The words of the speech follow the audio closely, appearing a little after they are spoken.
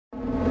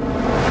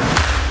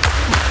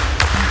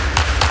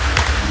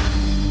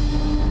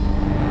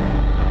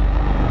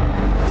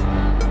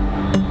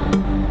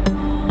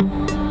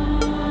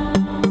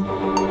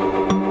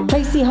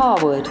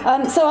Harwood.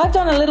 So I've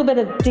done a little bit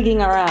of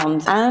digging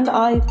around and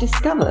I've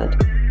discovered.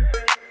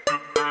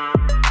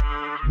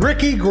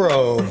 Ricky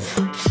Grove.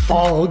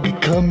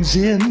 Fog comes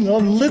in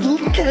on little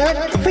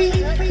cat feet.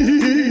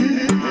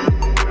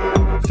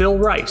 Phil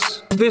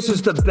Rice. This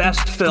is the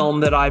best film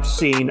that I've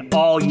seen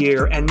all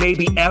year and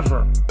maybe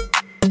ever.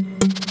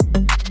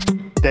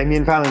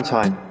 Damien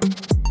Valentine.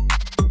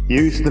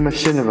 Use the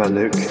machinima,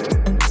 Luke.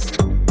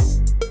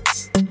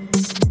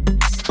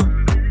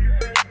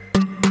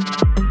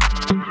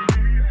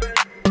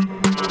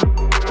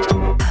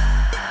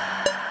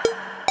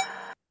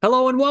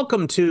 Hello and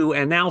welcome to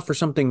And Now for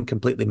Something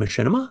Completely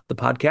Machinima, the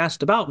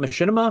podcast about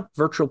machinima,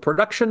 virtual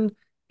production,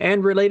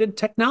 and related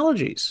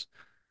technologies.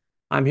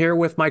 I'm here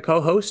with my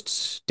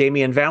co-hosts,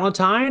 Damien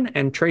Valentine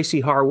and Tracy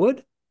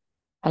Harwood.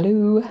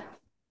 Hello.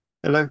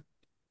 Hello.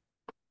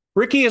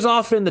 Ricky is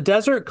off in the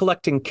desert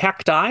collecting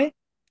cacti,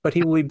 but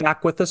he will be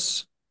back with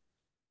us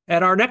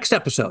at our next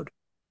episode.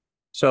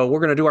 So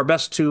we're going to do our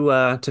best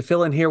to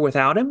fill in here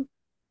without him.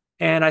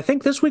 And I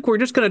think this week we're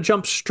just going to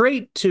jump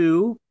straight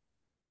to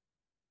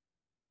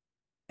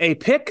a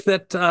pick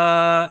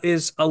that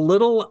is a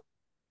little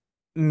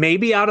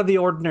maybe out of the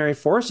ordinary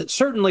for us. It's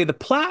certainly the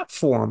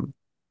platform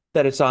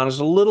that it's on is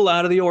a little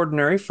out of the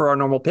ordinary for our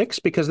normal picks,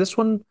 because this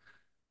one,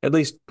 at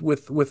least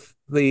with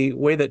the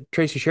way that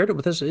Tracy shared it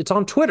with us, it's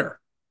on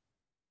Twitter.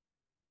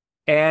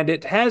 And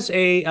it has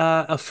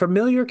a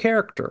familiar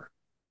character.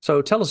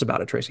 So tell us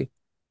about it, Tracy.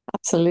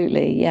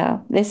 Absolutely,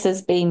 yeah. This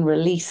has been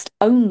released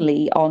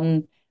only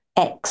on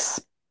X.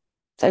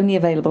 It's only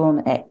available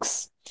on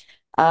X.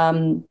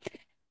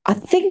 I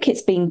think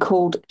it's been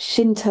called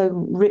Shinto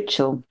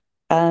Ritual,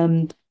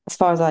 as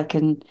far as I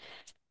can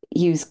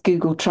use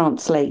Google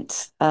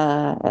Translate.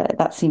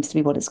 That seems to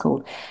be what it's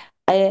called.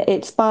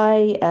 It's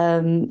by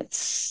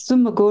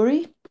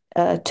Sumaguri,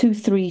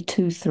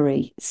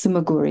 2323.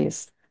 Sumaguri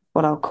is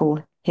what I'll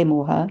call him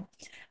or her.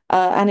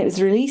 And it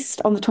was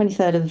released on the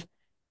 23rd of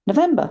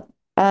November.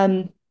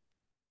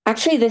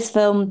 Actually, this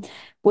film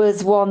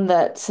was one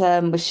that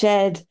was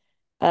shared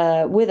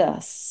with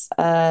us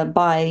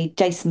by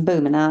Jason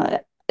Boom.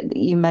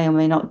 You may or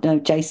may not know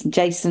Jason.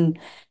 Jason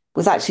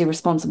was actually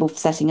responsible for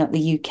setting up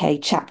the UK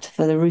chapter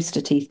for the Rooster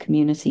Teeth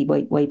community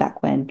way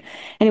back when.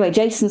 Anyway,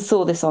 Jason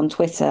saw this on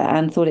Twitter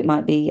and thought it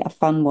might be a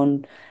fun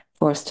one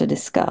for us to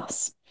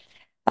discuss.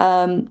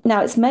 Now,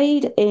 it's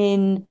made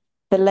in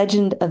The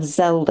Legend of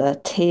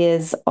Zelda,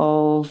 Tears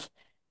of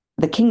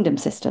the Kingdom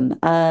system,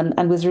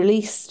 and was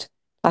released,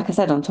 like I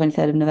said, on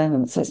 23rd of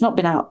November. So it's not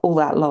been out all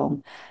that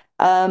long.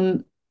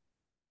 When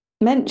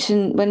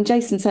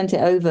Jason sent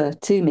it over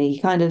to me, he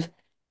kind of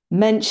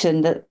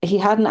mentioned that he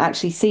hadn't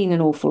actually seen an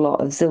awful lot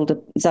of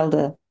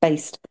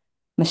Zelda-based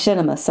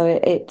machinima, so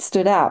it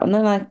stood out. And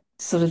then I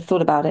sort of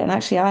thought about it, and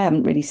actually I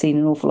haven't really seen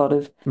an awful lot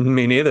of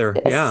Me neither,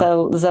 yeah.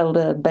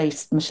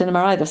 Zelda-based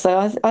machinima either. So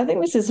I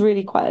think this is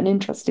really quite an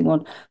interesting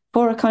one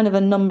for a kind of a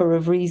number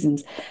of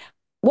reasons.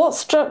 What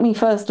struck me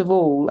first of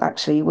all,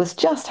 actually, was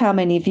just how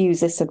many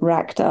views this had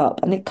racked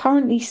up. And it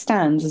currently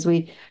stands, as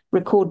we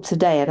record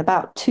today, at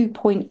about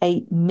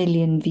 2.8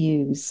 million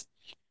views.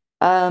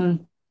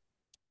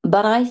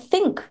 But I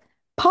think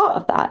part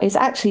of that is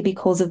actually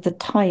because of the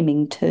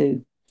timing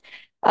too.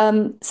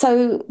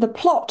 So the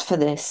plot for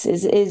this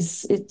is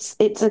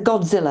it's a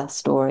Godzilla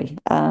story,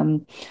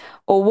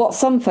 or what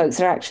some folks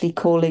are actually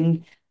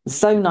calling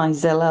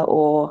Zonizilla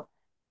or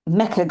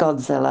Mecha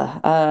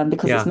Godzilla,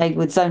 because it's made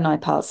with Zonai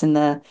parts in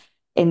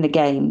the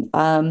game.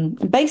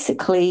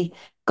 Basically,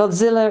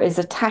 Godzilla is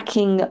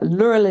attacking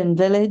Lurelin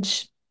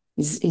village.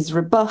 He's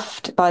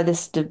rebuffed by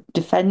this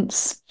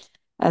defense,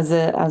 as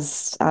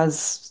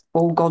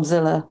all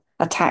Godzilla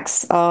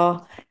attacks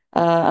are.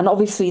 And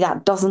obviously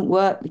that doesn't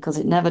work because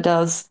it never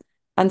does.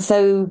 And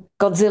so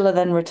Godzilla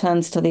then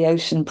returns to the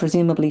ocean,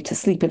 presumably to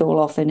sleep it all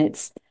off in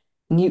its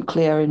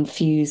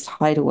nuclear-infused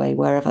hideaway,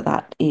 wherever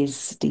that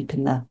is, deep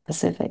in the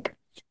Pacific.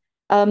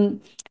 Now,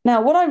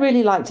 what I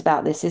really liked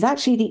about this is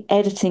actually the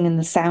editing and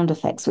the sound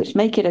effects, which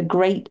make it a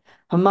great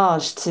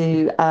homage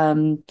to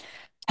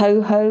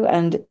Toho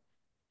and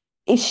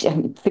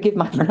forgive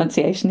my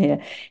pronunciation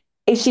here,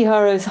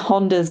 Ishihiro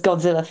Honda's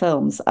Godzilla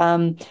films.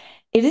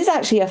 It is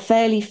actually a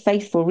fairly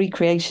faithful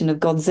recreation of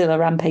Godzilla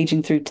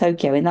rampaging through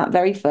Tokyo in that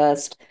very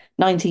first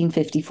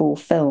 1954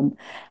 film.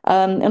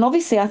 And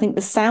obviously, I think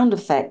the sound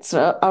effects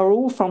are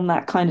all from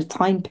that kind of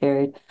time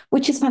period,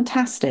 which is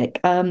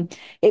fantastic.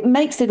 It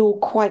makes it all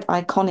quite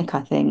iconic,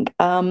 I think.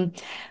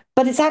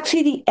 But it's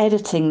actually the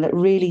editing that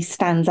really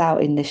stands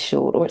out in this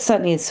short, or it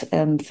certainly is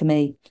for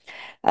me.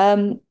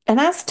 And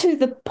as to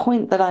the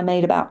point that I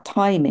made about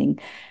timing,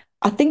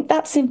 I think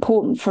that's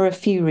important for a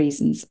few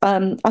reasons.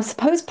 I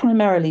suppose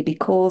primarily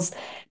because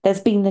there's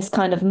been this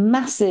kind of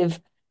massive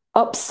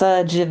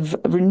upsurge of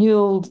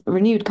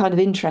renewed kind of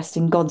interest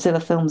in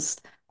Godzilla films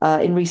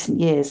in recent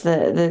years.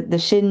 The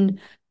Shin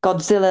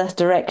Godzilla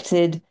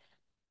directed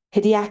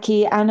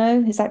Hideaki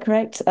Anno, is that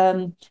correct?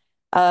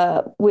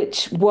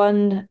 Which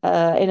won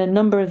in a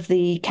number of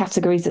the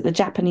categories at the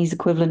Japanese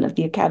equivalent of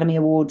the Academy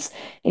Awards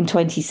in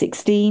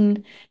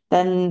 2016.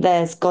 Then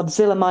there's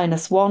Godzilla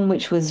 -1,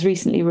 which was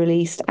recently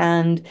released,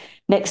 and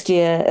next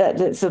year,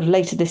 sort of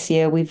later this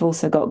year, we've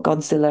also got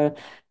Godzilla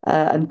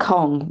and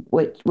Kong,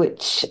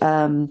 which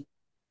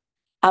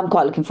I'm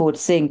quite looking forward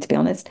to seeing, to be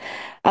honest.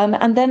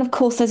 And then, of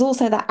course, there's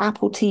also that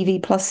Apple TV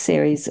Plus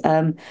series,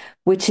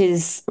 which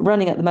is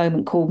running at the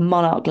moment called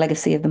Monarch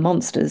Legacy of the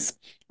Monsters,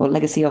 or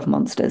Legacy of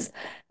Monsters,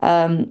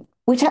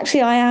 which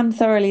actually I am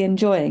thoroughly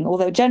enjoying,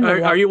 although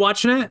generally Are you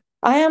watching it?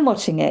 I am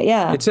watching it,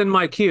 yeah. It's in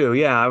my queue.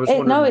 Yeah, I was No,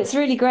 wondering. it's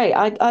really great.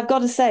 I've got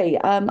to say,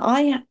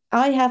 I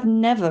have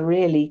never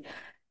really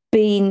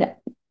been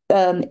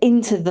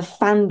into the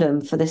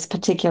fandom for this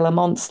particular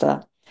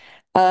monster.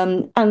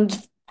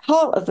 And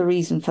part of the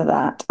reason for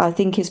that, I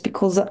think, is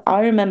because I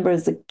remember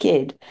as a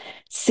kid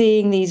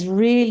seeing these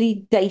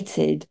really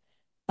dated,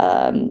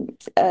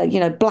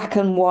 black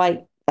and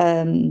white.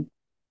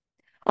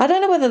 I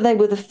don't know whether they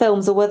were the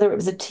films or whether it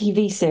was a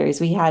TV series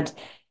we had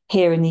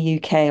here in the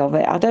UK of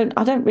it. I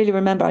don't really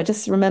remember. I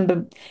just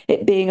remember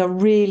it being a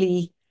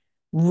really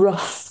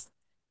rough,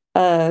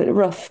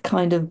 rough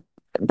kind of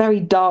very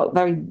dark,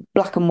 very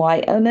black and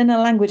white, and in a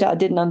language I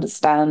didn't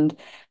understand,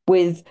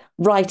 with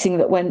writing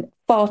that went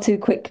far too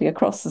quickly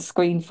across the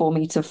screen for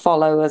me to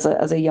follow as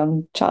a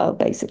young child,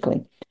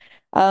 basically.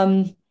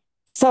 Um,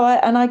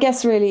 I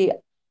guess really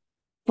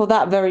for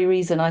that very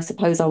reason, I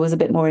suppose I was a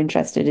bit more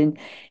interested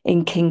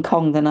in King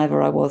Kong than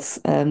ever I was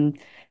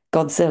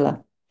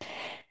Godzilla.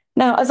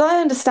 Now, as I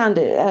understand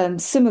it,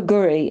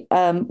 sumaguri,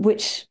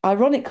 which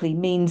ironically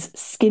means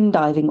skin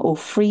diving or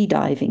free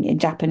diving in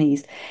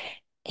Japanese,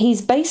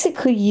 he's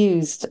basically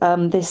used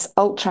this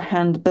ultra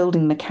hand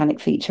building mechanic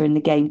feature in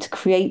the game to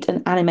create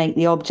and animate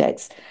the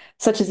objects,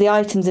 such as the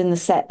items in the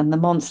set and the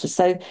monsters.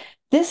 So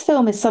this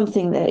film is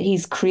something that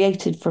he's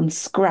created from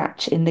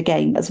scratch in the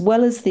game, as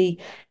well as the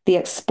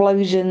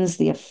explosions,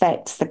 the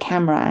effects, the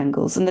camera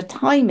angles, and the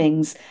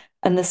timings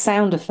and the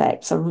sound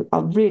effects are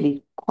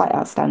really quite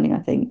outstanding, I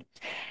think.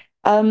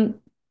 Um,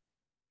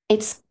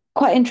 it's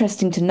quite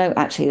interesting to note,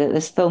 actually, that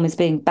this film is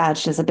being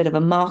badged as a bit of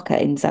a marker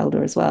in Zelda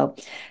as well.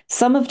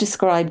 Some have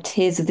described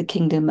Tears of the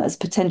Kingdom as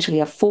potentially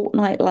a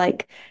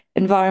Fortnite-like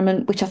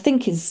environment, which I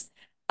think is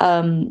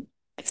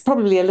it's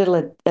probably a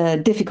little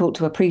difficult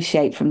to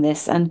appreciate from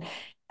this, and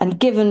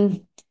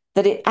given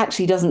that it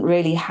actually doesn't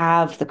really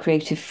have the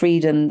creative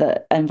freedom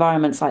that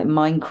environments like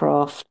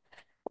Minecraft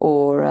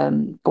or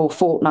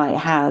Fortnite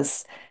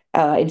has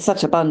in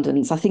such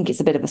abundance, I think it's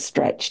a bit of a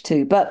stretch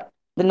too. But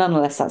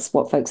nonetheless, that's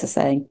what folks are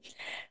saying.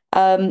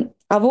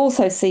 I've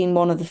also seen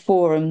one of the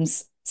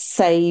forums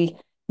say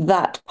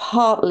that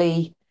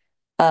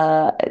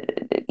uh,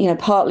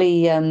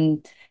 partly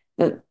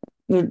that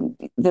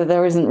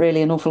there isn't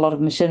really an awful lot of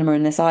machinima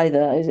in this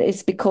either.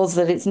 It's because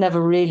that it's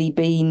never really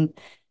been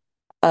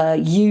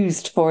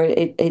used for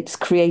its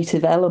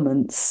creative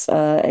elements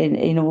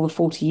in all the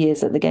 40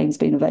 years that the game's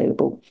been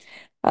available,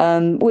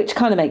 which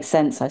kind of makes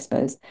sense, I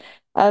suppose.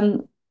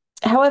 Um,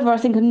 However, I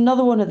think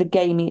another one of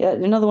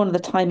the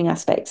timing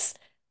aspects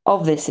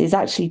of this is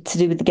actually to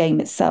do with the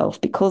game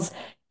itself, because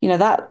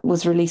that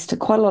was released to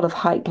quite a lot of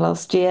hype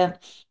last year.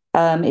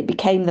 It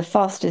became the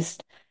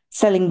fastest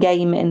selling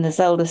game in the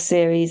Zelda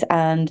series,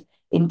 and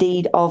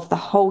indeed of the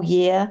whole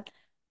year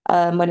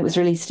when it was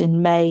released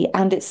in May,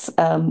 and it's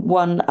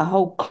won a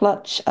whole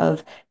clutch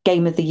of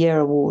Game of the Year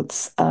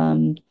awards.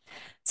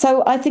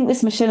 So I think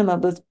this machinima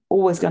was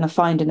always going to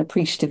find an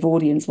appreciative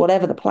audience,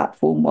 whatever the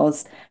platform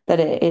was that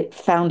it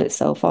found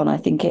itself on. I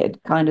think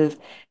it kind of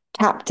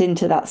tapped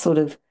into that sort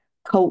of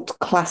cult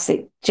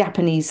classic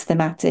Japanese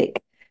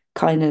thematic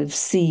kind of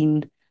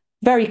scene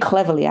very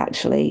cleverly,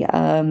 actually,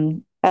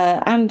 and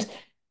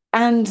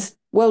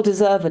well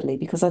deservedly,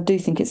 because I do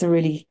think it's a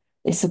really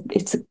it's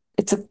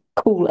a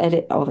cool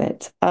edit of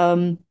it.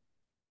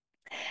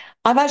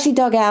 I've actually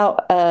dug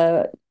out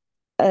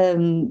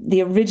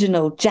the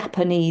original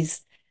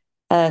Japanese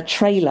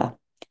trailer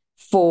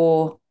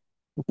for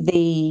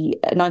the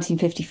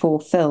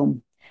 1954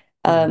 film,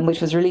 Mhm.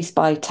 which was released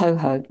by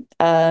Toho,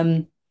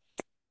 and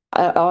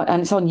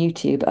it's on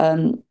YouTube.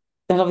 And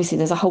obviously,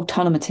 there's a whole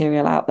ton of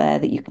material out there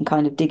that you can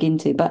kind of dig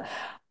into. But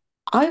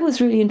I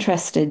was really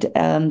interested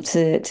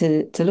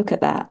to look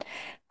at that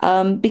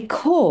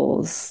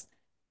because,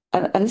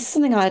 and this is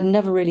something I had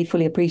never really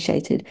fully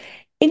appreciated.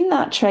 In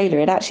that trailer,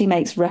 it actually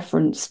makes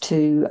reference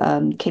to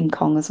King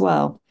Kong as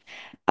well.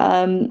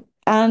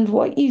 And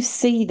what you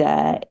see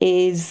there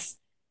is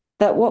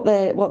that what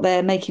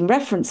they're making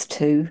reference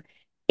to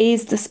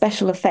is the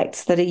special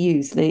effects that are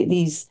used.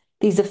 These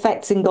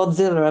effects in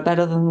Godzilla are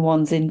better than the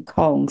ones in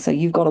Kong, so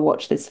you've got to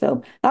watch this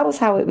film. That was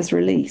how it was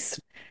released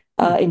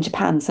Hmm. in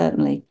Japan,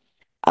 certainly.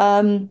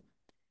 Um,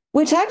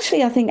 which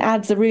actually I think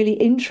adds a really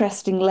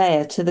interesting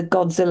layer to the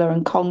Godzilla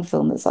and Kong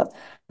film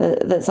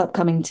that's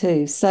upcoming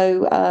too.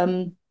 So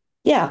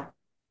yeah,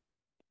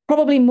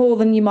 probably more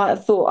than you might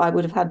have thought I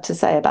would have had to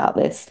say about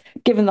this,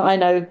 given that I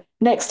know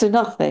next to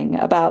nothing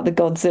about the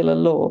Godzilla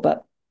lore.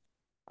 But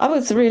I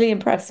was really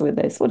impressed with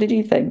this. What did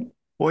you think?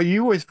 Well,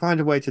 you always find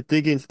a way to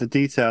dig into the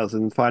details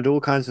and find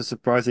all kinds of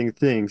surprising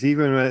things,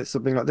 even when it's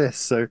something like this.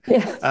 So,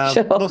 Yeah,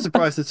 sure. not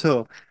surprised at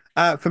all.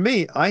 For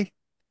me,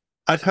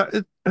 I'd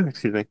heard,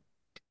 excuse me,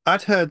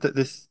 I'd heard that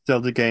this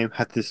Zelda game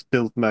had this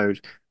build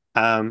mode.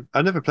 I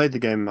never played the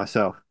game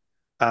myself.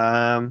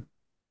 Um,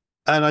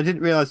 and I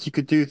didn't realize you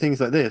could do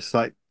things like this.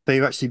 Like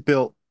they've actually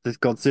built this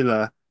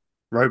Godzilla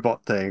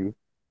robot thing.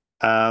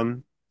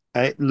 Um,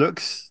 and it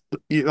looks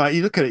like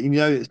you look at it, you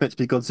know it's meant to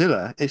be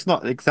Godzilla. It's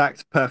not an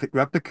exact perfect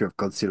replica of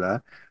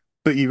Godzilla,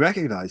 but you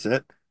recognize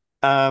it.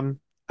 Um,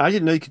 I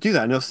didn't know you could do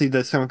that. And obviously,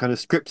 there's some kind of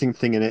scripting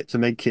thing in it to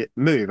make it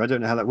move. I don't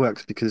know how that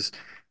works because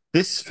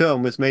this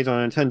film was made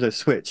on a Nintendo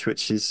Switch,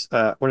 which is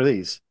one of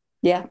these,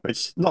 Yeah. which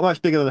is not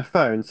much bigger than a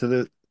phone. So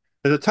there's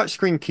a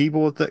touchscreen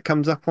keyboard that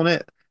comes up on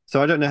it.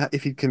 So I don't know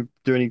if you can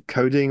do any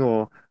coding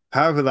or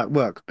however that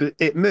works, but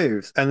it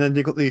moves. And then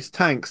they've got these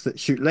tanks that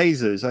shoot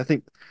lasers. I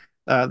think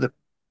the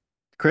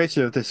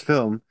creator of this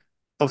film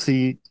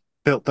obviously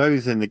built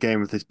those in the game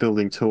with this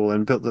building tool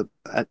and built the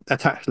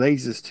attached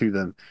lasers to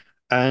them,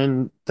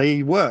 and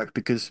they work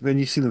because when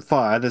you see them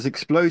fire, there's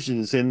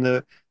explosions in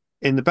the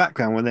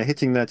background when they're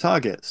hitting their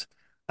targets.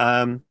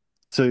 Um,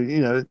 so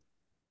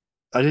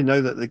I didn't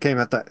know that the game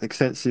had that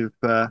extensive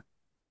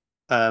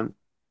um,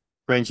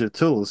 range of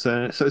tools,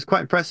 so it's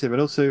quite impressive.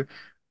 And also,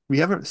 we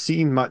haven't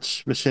seen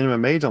much machinima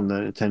made on the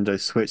Nintendo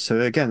Switch,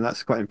 so again,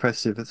 that's quite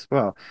impressive as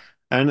well.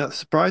 And that's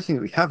surprising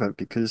that we haven't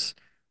because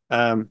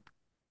um,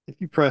 if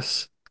you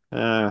press,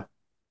 I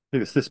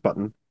think it's this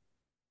button,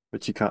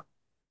 which you can't,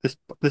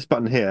 this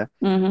button here,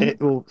 Hmm. it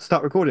will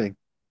start recording.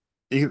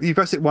 You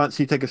press it once,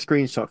 you take a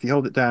screenshot. If you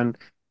hold it down,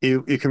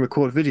 you can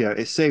record video.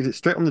 It saves it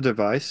straight on the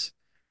device,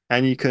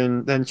 and you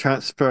can then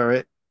transfer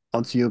it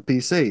onto your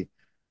PC.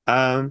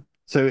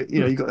 So Hmm.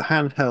 you've got a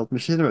handheld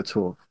machinima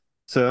tool.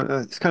 So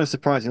it's kind of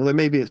surprising. Although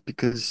maybe it's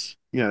because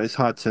it's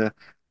hard to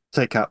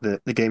take out the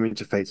game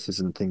interfaces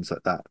and things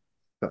like that.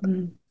 But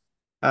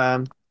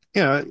um,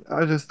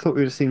 I just thought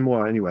we'd have seen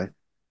more anyway.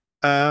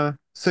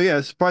 So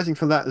yeah, surprising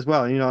for that as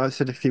well. I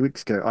said a few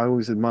weeks ago, I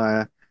always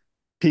admire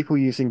people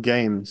using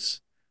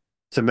games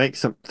to make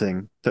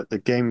something that the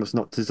game was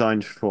not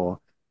designed for.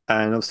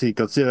 And obviously,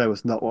 Godzilla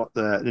was not what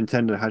the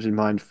Nintendo had in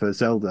mind for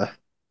Zelda.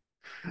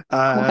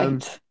 Um,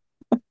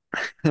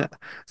 Quite.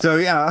 so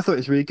yeah, I thought it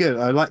was really good.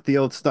 I liked the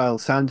old style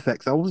sound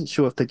effects. I wasn't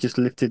sure if they just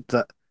lifted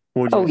that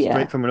audio Oh, straight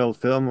yeah. from an old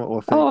film or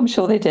if Oh, they I'm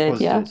sure they did.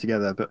 posited Yeah. it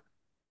together, but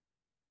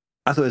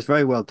I thought it was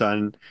very well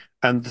done.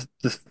 And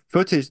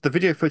the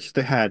video footage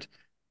they had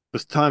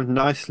was timed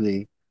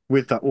nicely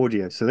with that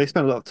audio. So they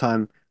spent a lot of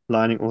time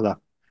lining all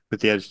up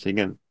with the editing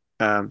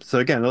and so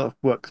again, a lot of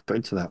work put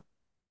into that.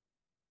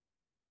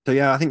 So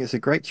yeah, I think it's a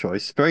great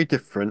choice. Very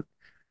different.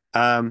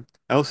 And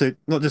also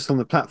not just on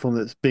the platform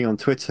that's being on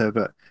Twitter,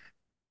 but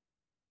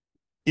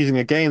using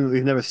a game that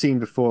we've never seen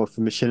before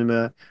from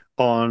Machinima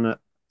on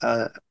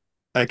uh,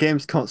 a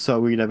games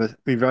console we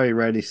very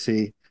rarely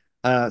see.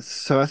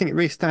 So I think it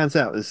really stands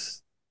out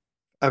as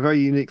a very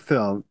unique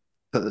film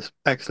that's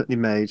excellently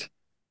made.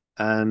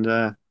 And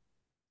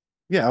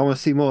yeah, I want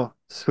to see more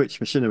Switch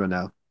Machinima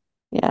now.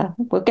 Yeah.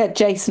 We'll get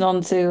Jason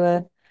on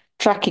to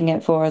tracking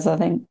it for us, I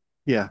think.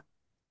 Yeah.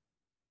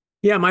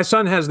 Yeah, my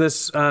son has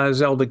this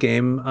Zelda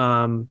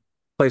game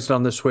placed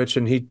on the Switch,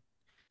 and he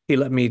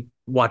let me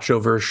watch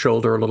over his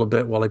shoulder a little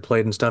bit while he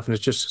played and stuff. And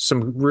it's just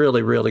some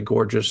really, really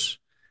gorgeous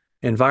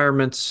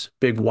environments,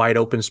 big wide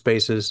open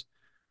spaces.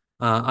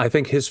 I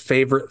think his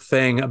favorite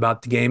thing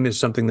about the game is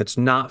something that's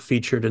not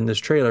featured in this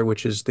trailer,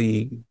 which is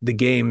the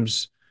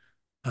game's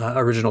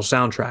original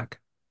soundtrack.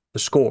 The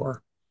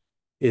score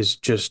is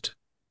just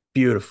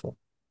beautiful,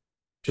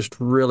 just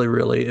really,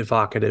 really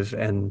evocative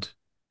and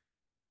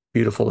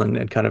beautiful,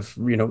 and kind of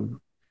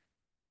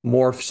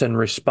morphs and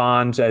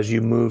responds as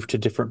you move to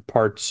different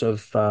parts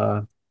of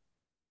the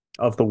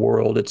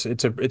world.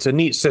 It's a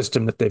neat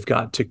system that they've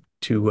got to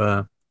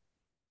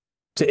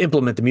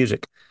implement the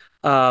music.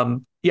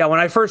 Yeah,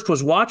 when I first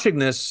was watching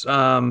this,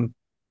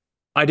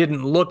 I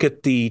didn't look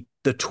at the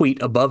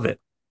tweet above it,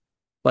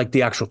 like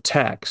the actual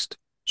text,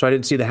 so I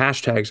didn't see the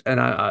hashtags, and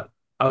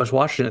I was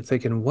watching it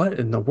thinking, what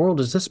in the world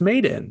is this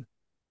made in?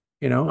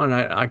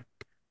 And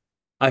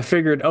I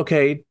figured,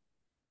 okay,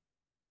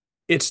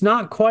 it's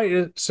not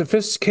quite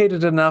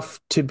sophisticated enough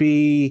to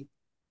be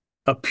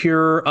a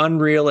pure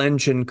Unreal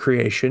Engine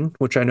creation,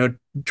 which I know,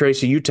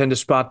 Tracy, you tend to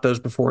spot those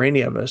before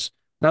any of us.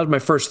 That was my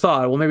first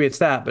thought. Well, maybe it's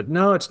that, but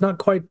no, it's not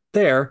quite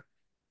there.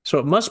 So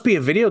it must be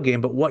a video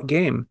game, but what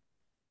game?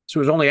 So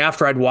it was only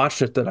after I'd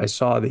watched it that I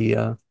saw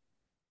the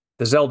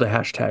Zelda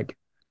hashtag.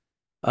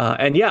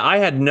 And yeah, I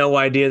had no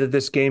idea that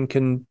this game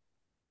can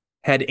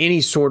had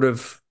any sort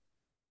of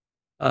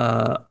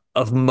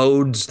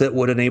modes that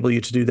would enable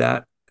you to do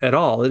that at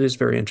all. It is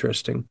very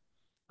interesting.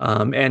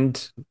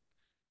 And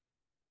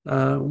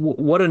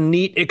what a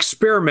neat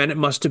experiment it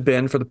must have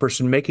been for the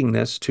person making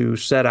this to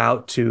set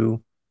out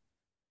to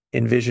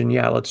envision.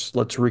 Yeah, let's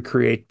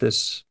recreate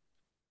this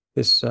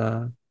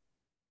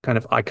kind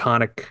of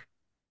iconic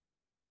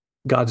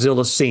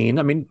Godzilla scene.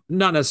 I mean,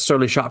 not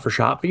necessarily shot for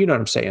shot, but you know what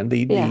I'm saying.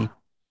 Yeah.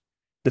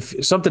 The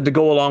something to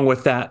go along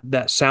with that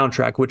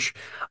soundtrack, which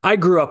I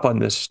grew up on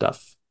this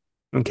stuff.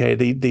 Okay,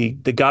 the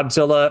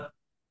Godzilla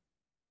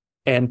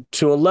and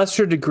to a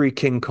lesser degree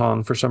King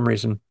Kong for some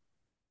reason.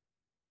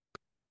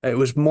 It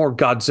was more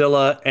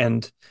Godzilla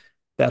and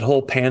that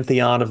whole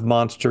pantheon of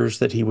monsters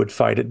that he would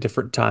fight at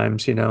different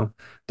times,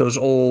 those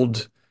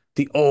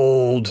the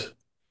old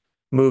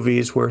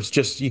movies where it's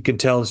just, you can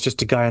tell it's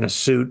just a guy in a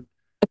suit.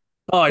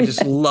 Oh, I just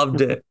Yes. loved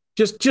it.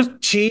 Just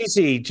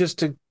cheesy,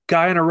 just a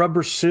guy in a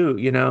rubber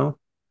suit,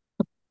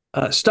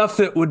 stuff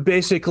that would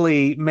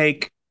basically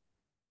make,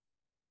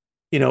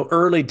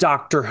 early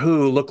Doctor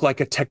Who look like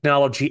a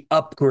technology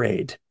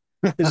upgrade.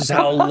 This is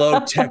how low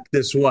tech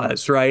this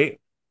was, right?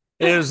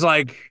 It was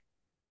like,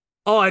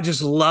 oh, I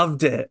just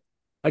loved it.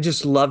 I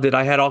just loved it.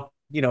 I had I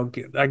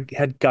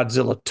had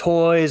Godzilla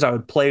toys. I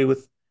would play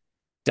with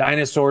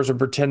dinosaurs and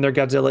pretend they're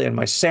Godzilla in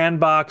my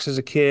sandbox as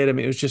a kid. I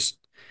mean, it was just,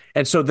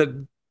 and so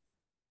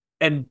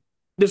and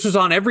this was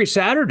on every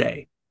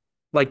Saturday.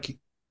 Like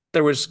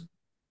there was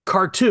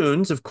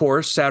cartoons, of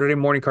course, Saturday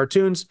morning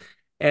cartoons.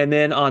 And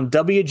then on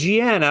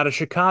WGN out of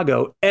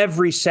Chicago,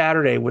 every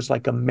Saturday was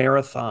like a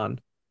marathon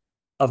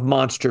of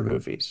monster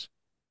movies.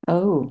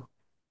 Oh,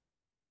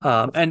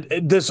 And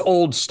this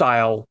old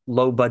style,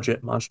 low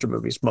budget monster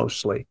movies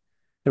mostly.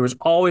 There was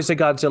always a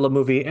Godzilla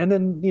movie, and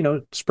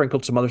then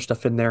sprinkled some other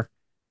stuff in there.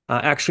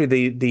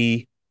 Actually,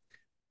 the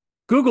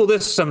Google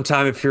this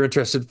sometime if you're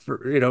interested,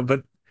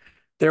 but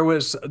there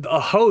was a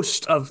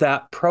host of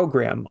that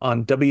program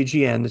on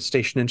WGN, the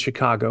station in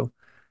Chicago,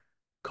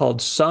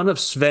 called Son of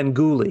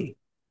Svengoolie,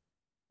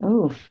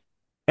 oh,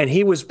 and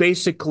he was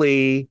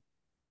basically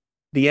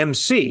the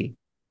MC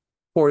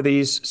for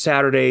these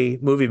Saturday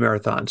movie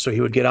marathons. So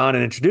he would get on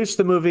and introduce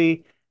the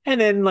movie, and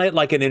then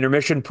like an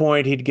intermission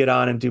point, he'd get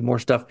on and do more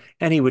stuff,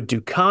 and he would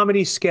do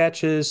comedy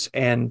sketches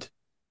and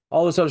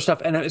all this other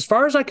stuff. And as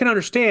far as I can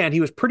understand, he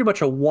was pretty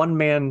much a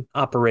one-man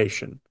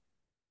operation.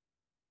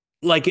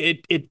 Like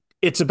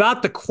it's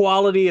about the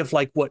quality of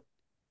like what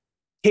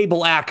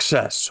cable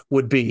access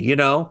would be,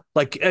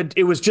 like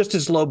it was just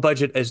as low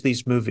budget as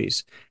these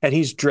movies. And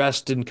he's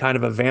dressed in kind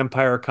of a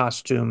vampire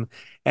costume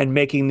and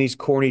making these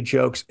corny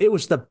jokes. It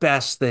was the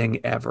best thing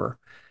ever.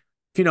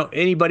 If you know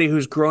anybody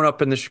who's grown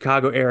up in the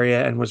Chicago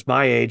area and was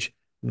my age,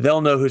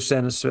 they'll know who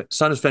Son of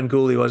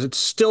Svengoolie was. It's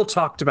still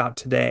talked about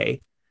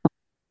today.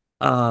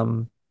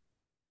 Um,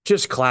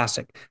 just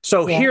classic.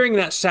 So yeah. hearing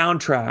that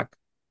soundtrack,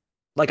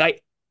 like I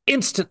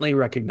instantly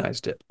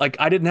recognized it. Like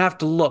I didn't have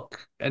to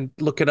look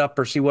it up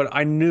or see what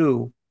I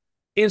knew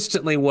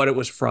instantly what it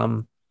was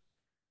from.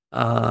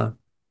 And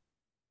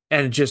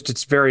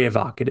it's very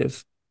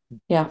evocative.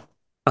 Yeah.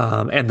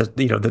 And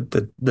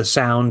the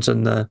sounds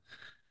and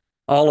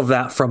all of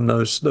that from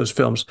those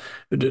films,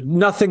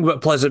 nothing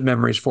but pleasant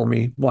memories for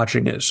me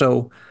watching it.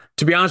 So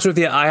to be honest with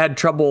you, I had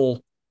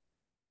trouble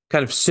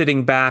kind of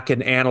sitting back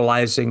and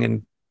analyzing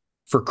and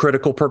for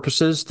critical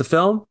purposes the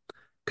film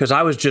because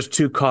I was just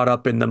too caught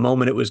up in the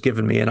moment it was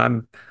given me, and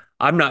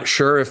I'm not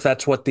sure if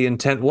that's what the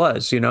intent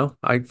was.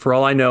 For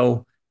all I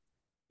know,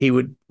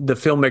 the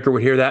filmmaker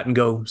would hear that and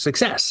go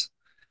success.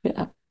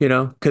 Yeah.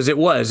 Because it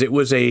was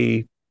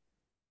a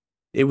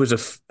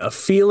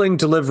feeling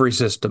delivery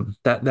system,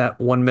 that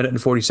 1 minute and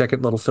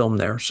 40-second little film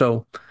there.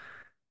 So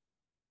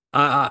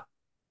I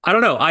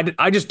don't know.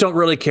 I just don't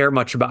really care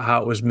much about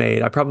how it was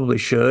made. I probably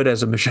should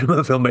as a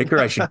machinima filmmaker.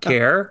 I should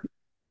care.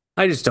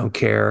 I just don't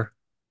care.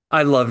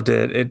 I loved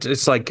it.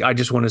 It's like I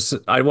want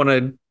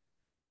to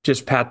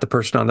just pat the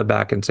person on the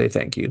back and say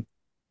thank you.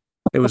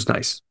 It was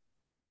nice.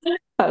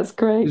 That's It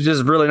great. was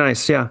just really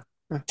nice. Yeah.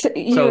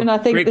 You So and I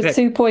think great the pick.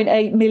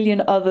 2.8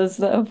 million others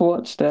that have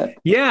watched it.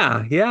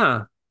 Yeah,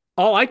 yeah.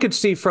 All I could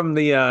see from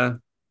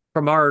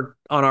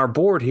our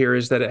board here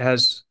is that it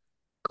has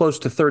close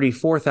to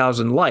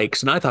 34,000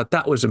 likes, and I thought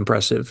that was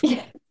impressive.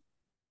 Yeah.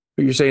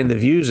 But you're saying the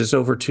views is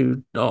over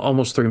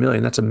almost 3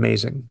 million. That's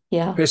amazing,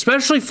 Yeah.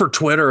 especially for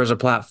Twitter as a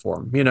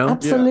platform.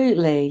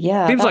 Absolutely.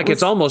 Yeah. Seems That like it's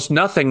was almost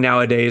nothing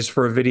nowadays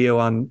for a video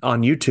on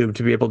YouTube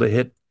to be able to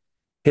hit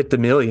the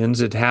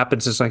millions. It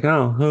happens. It's like,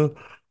 neat.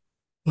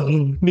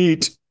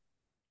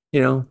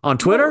 On well,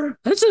 Twitter,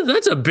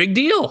 that's a big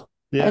deal.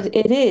 Yeah.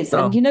 it is.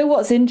 And Oh, you know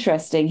what's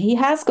interesting? He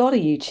has got a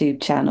YouTube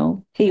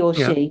channel, he or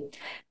yeah. she,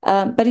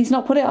 but he's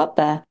not put it up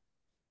there.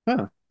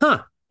 Huh.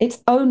 Huh.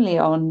 It's only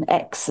on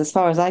X, as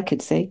far as I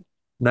could see.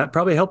 That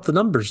probably helped the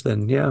numbers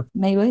then. Yeah.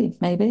 Maybe,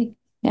 maybe.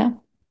 Yeah.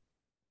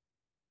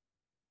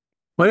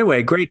 Well,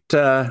 anyway, great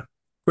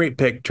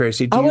pick,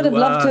 Tracy. I Do would have you,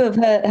 loved to have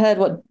heard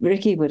what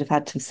Ricky would have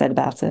had to have said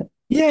about it.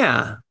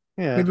 yeah,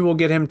 Yeah. maybe we'll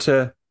get him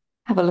to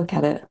Have a look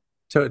at it.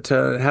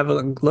 have a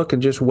look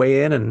and just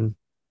weigh in and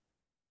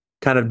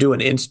kind of do an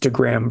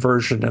Instagram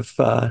version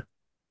of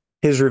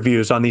his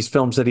reviews on these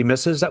films that he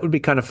misses. That would be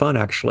kind of fun,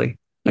 actually.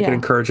 I could Yeah.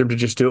 encourage him to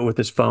just do it with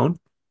his phone,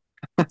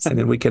 and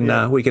then we can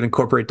Yeah.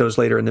 incorporate those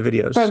later in the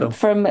videos. So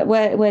From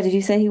where did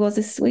you say he was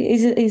this week?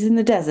 He's in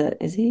the desert,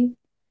 is he?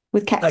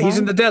 With he's in cacti?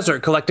 the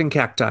desert collecting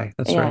cacti.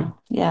 That's right.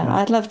 Yeah. Yeah.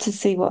 I'd love to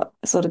see what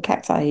sort of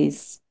cacti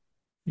he's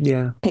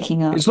Yeah.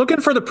 picking up. He's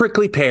looking for the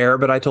prickly pear,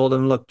 but I told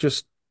him, look,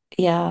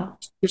 Yeah.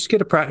 just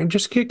get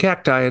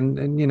cacti, and.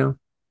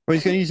 Well,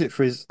 he's going to use it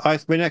for his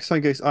ice. When next time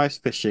he goes ice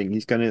fishing,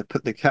 he's going to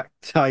put the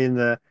cacti in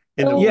the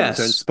Oh, water and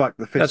Yes, spike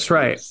the fish. that's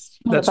right.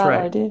 not a That's bad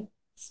right. idea.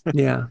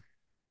 Yeah.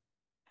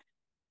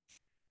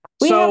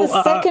 We have a So,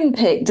 second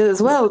pick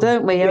as well,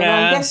 don't we? And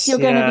I guess yes, you're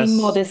going to be yes.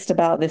 modest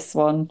about this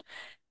one.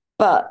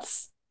 But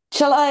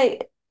shall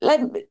I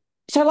let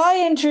shall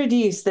I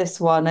introduce this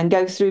one and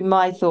go through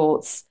my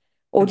thoughts,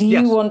 or do you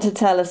Yes, want to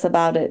tell us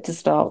about it to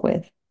start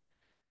with?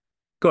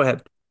 go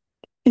ahead.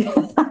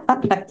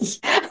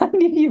 I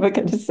knew you were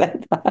going to say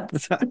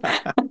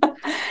that.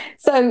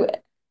 So,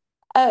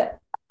 uh,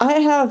 I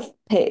have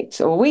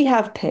picked, or we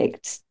have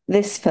picked,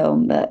 this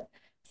film that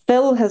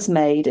Phil has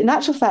made. In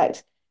actual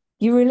fact,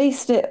 you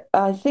released it,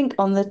 I think,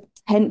 on the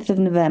 10th of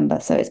November,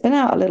 so it's been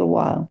out a little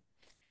while.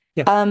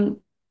 Yeah.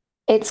 Um,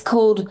 it's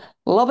called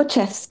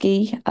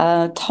Lobachevsky,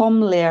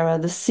 Tom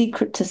Lehrer, The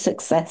Secret to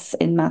Success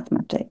in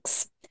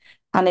Mathematics.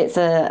 And it's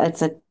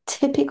a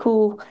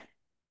typical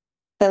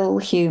Phil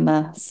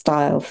humor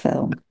style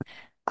film.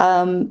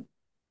 Um,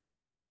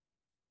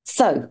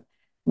 so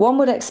one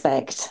would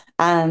expect,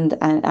 and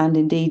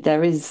indeed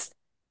there is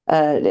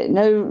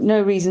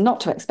no reason not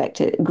to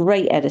expect it.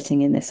 Great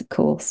editing in this, of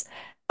course.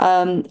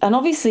 And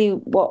obviously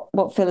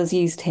what Phil has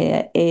used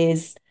here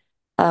is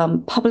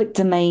public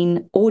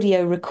domain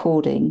audio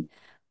recording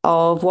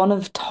of one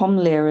of Tom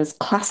Lehrer's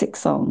classic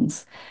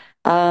songs.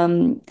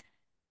 Um,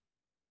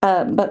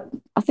 but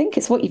I think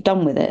it's what you've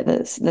done with it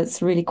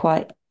that's really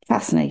quite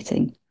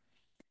fascinating.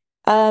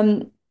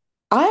 Um,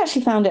 I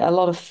actually found it a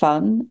lot of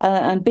fun,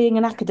 and being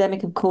an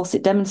academic, of course,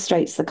 it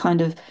demonstrates the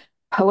kind of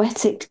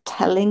poetic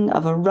telling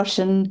of a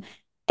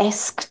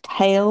Russian-esque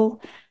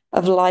tale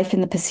of life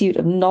in the pursuit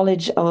of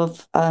knowledge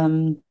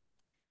in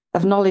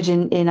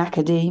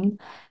academe.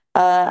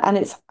 And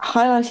it's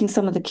highlighting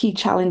some of the key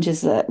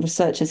challenges that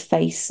researchers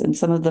face and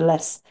some of the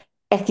less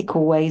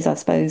ethical ways, I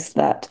suppose,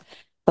 that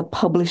the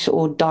publish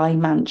or die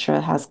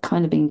mantra has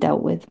kind of been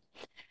dealt with.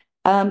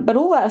 But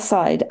all that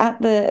aside,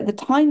 at the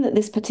time that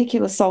this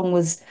particular song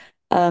was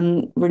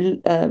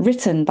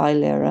written by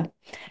Lyra,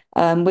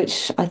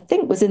 which I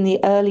think was in the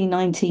early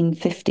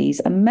 1950s,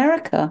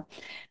 America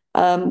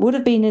would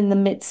have been in the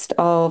midst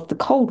of the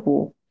Cold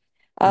War.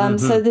 So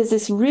Hmm. there's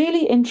this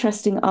really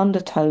interesting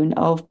undertone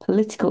of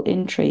political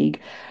intrigue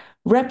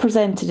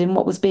represented in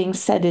what was being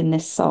said in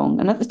this song.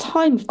 And at the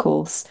time, of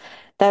course,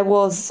 there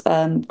was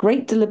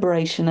great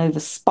deliberation over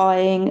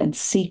spying and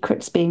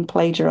secrets being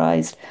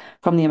plagiarized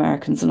from the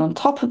Americans. And on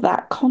top of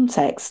that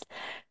context,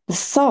 the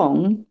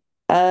song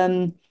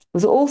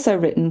was also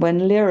written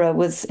when Lyra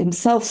was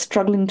himself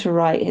struggling to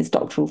write his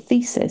doctoral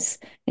thesis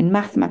in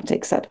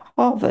mathematics at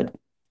Harvard.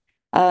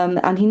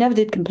 And he never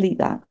did complete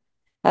that.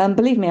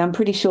 Believe me, I'm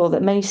pretty sure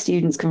that many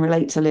students can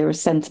relate to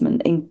Lyra's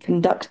sentiment in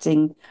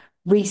conducting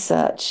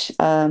research,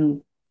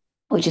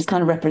 which is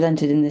kind of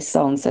represented in this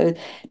song. So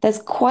there's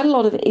quite a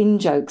lot of in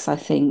jokes, I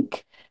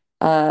think,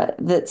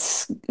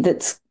 that's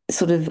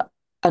sort of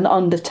an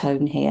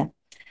undertone here.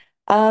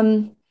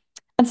 Um,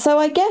 and so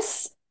I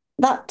guess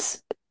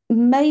that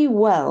may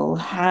well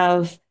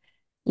have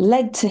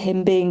led to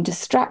him being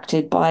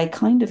distracted by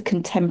kind of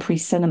contemporary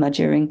cinema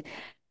during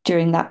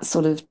that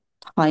sort of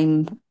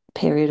time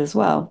period as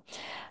well.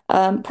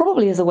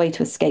 Probably as a way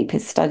to escape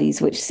his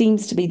studies, which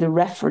seems to be the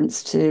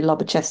reference to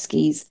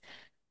Lobachevsky's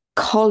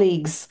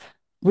colleagues'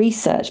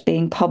 research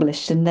being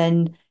published and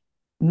then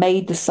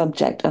made the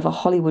subject of a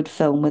Hollywood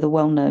film with a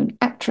well-known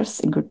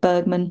actress, Ingrid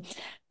Bergman,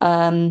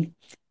 um,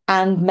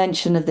 and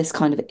mention of this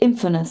kind of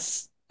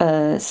infamous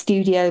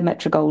studio,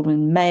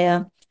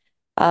 Metro-Goldwyn-Mayer,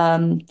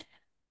 um,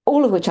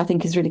 all of which I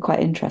think is really quite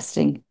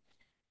interesting.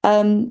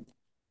 Um,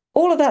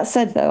 all of that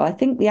said, though, I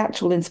think the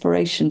actual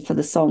inspiration for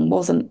the song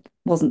wasn't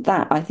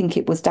that. I think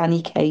it was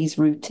Danny Kaye's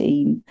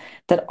routine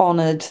that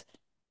honored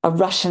a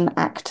Russian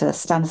actor,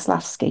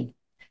 Stanislavski,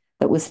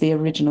 that was the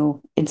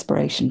original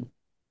inspiration.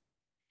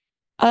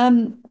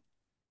 Um,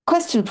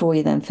 Question for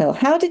you then, Phil.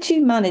 How did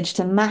you manage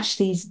to mash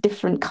these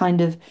different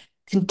kind of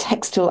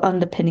contextual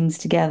underpinnings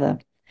together?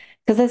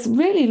 Because there's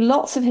really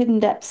lots of hidden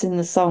depths in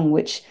the song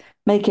which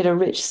make it a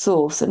rich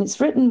source, and it's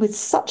written with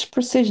such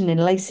precision in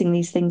lacing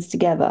these things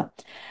together.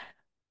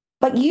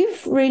 But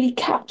you've really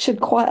captured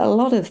quite a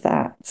lot of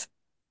that.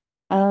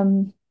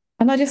 Um,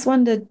 and I just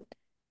wondered,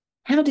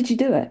 how did you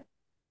do it?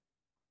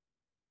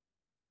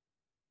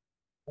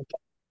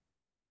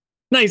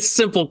 Nice,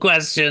 simple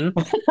question.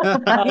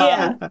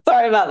 Yeah,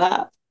 sorry about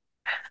that.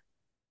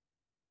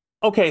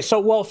 Okay, so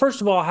well,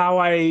 first of all, how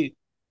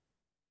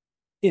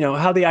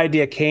the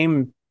idea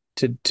came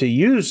to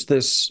use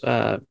this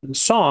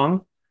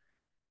song.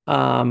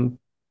 Um,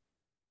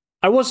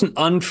 I wasn't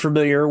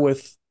unfamiliar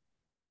with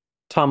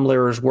Tom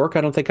Lehrer's work.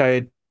 I don't think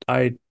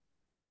I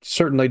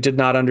certainly did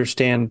not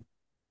understand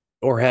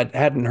or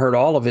hadn't heard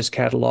all of his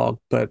catalog,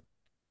 but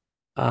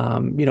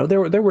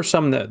there were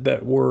some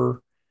that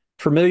were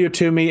familiar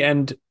to me.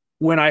 And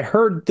when I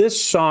heard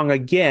this song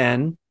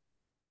again,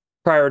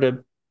 prior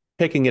to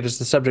picking it as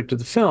the subject of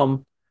the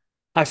film,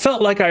 I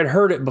felt like I'd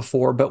heard it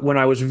before, but when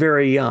I was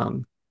very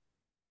young.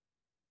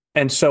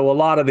 And so a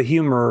lot of the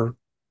humor,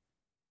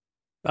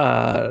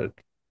 uh,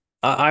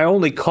 I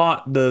only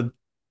caught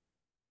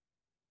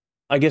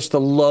I guess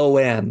the low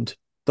end,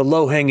 the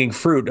low hanging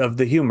fruit of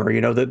the humor,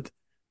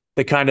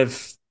 the kind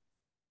of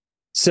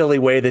silly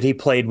way that he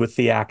played with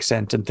the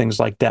accent and things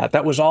like that.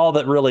 That was all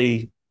that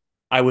really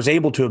I was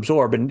able to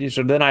absorb. And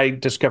so then I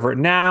discover it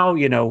now,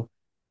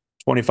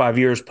 25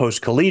 years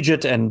post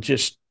collegiate, and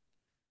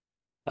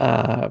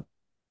uh,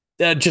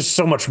 just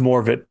so much more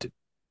of it.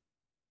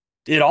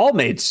 It all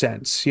made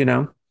sense.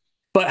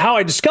 But how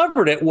I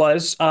discovered it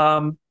was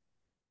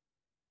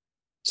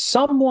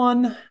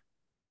someone,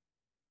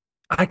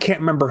 I can't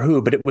remember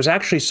who, but it was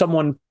actually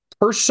someone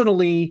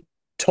personally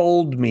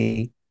told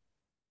me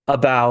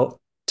about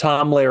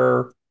Tom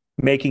Lehrer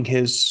making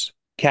his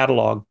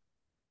catalog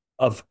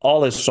of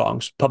all his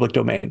songs public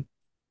domain.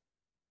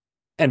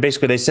 And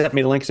basically they sent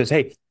me the link and says,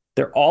 hey,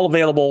 they're all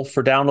available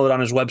for download on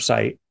his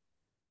website.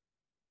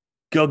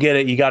 Go get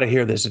it. You got to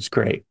hear this. It's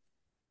great.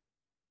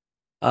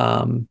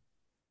 And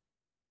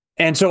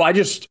so I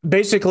just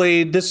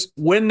basically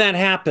when that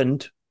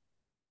happened,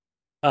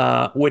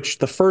 which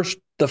the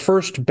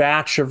first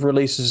batch of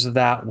releases of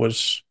that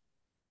was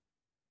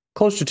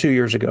close to 2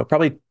 years ago,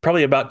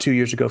 probably about 2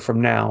 years ago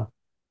from now.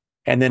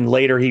 And then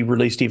later he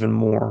released even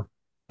more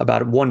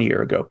about 1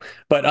 year ago.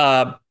 But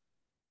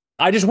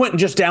I just went and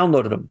just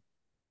downloaded them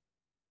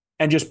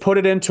and just put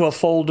it into a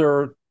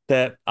folder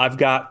that I've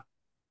got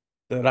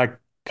that I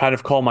kind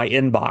of call my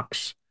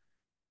inbox,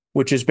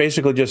 which is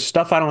basically just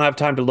stuff I don't have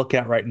time to look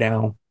at right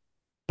now,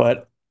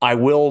 but I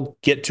will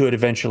get to it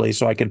eventually,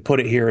 so I can put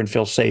it here and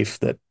feel safe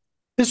that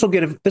this will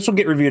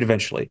get reviewed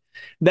eventually.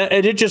 That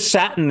it just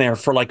sat in there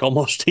for like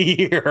almost a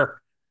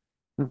year.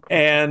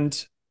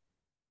 And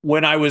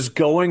when I was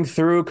going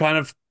through kind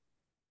of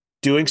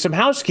doing some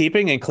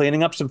housekeeping and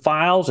cleaning up some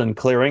files and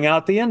clearing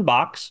out the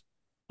inbox,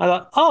 I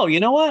thought, oh, you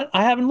know what?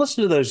 I haven't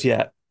listened to those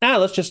yet.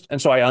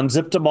 And so I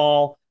unzipped them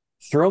all,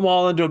 threw them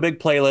all into a big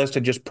playlist,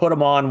 and just put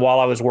them on while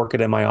I was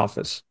working in my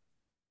office.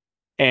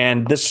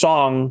 And this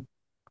song,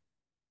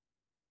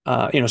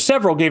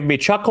 several gave me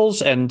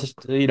chuckles, and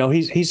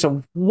he's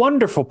a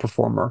wonderful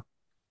performer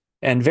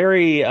and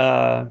very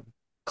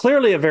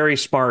clearly a very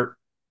smart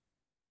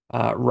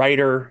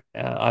writer.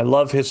 I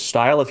love his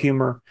style of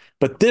humor,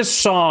 but this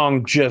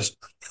song just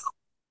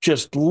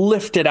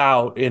lifted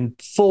out in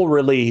full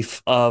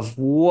relief of,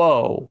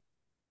 whoa,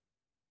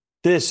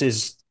 this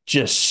is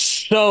just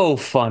so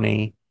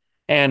funny.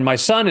 And my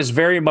son is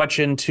very much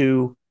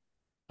into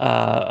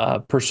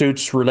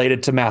pursuits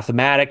related to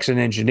mathematics and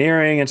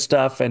engineering and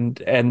stuff,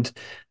 and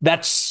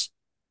that's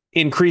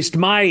increased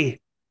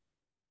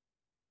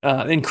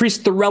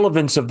increased the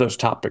relevance of those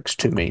topics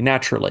to me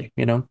naturally.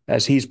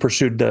 As he's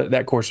pursued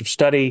that course of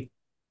study,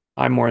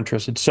 I'm more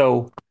interested.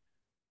 So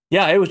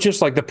yeah, it was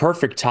just like the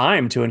perfect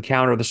time to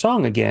encounter the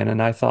song again,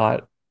 and I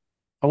thought,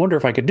 I wonder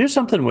if I could do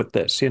something with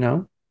this.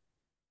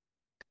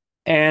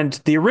 And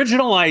the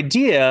original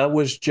idea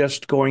was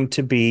just going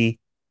to be,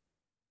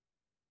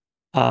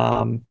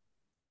 when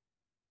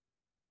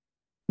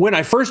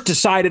I first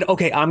decided,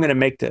 okay, I'm going to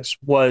make this,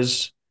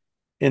 was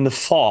in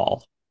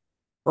the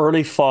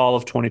early fall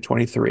of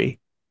 2023.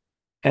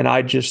 And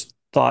I just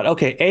thought,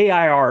 okay,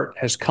 AI art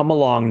has come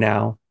along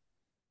now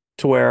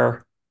to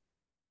where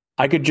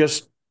I could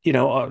just,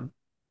 I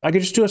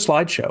could just do a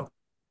slideshow,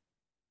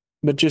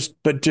 but just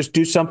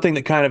do something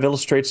that kind of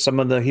illustrates some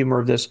of the humor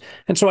of this.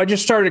 And so I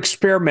just started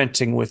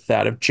experimenting with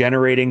that, of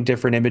generating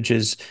different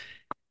images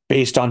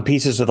based on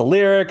pieces of the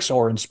lyrics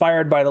or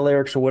inspired by the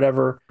lyrics or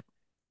whatever.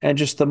 And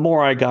just the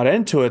more I got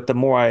into it, the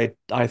more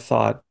I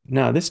thought,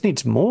 no, this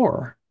needs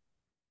more.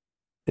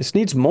 This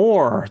needs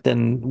more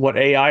than what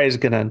AI is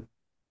going to.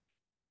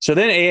 So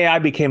then AI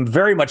became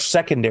very much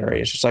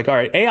secondary. It's just like, all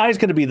right, AI is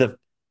going to be the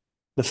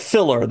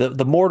filler,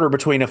 the mortar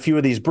between a few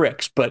of these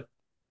bricks. But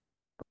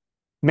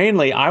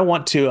mainly, I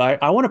want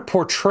to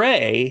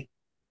portray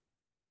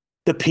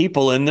the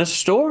people in this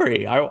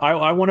story.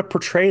 I want to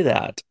portray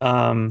that.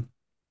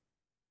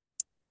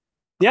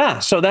 Yeah,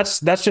 so that's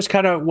just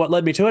kind of what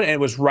led me to it. And it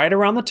was right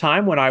around the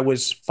time when I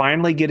was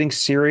finally getting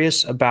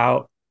serious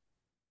about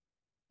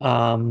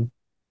iClone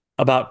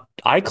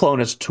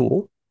as a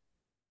tool.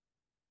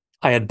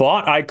 I had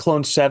bought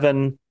iClone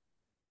 7,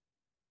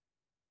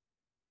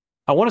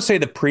 I want to say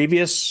the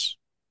previous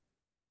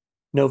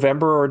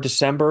November or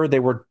December. They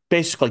were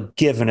basically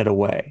giving it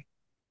away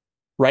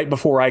right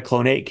before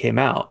iClone 8 came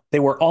out. They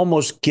were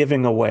almost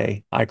giving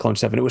away iClone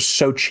 7. It was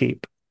so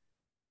cheap.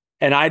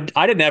 And I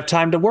didn't have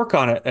time to work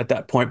on it at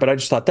that point, but I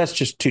just thought, that's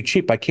just too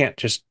cheap.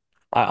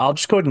 I'll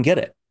just go ahead and get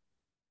it.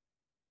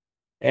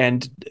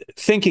 And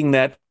thinking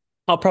that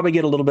I'll probably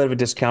get a little bit of a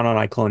discount on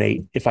iClone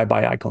 8 if I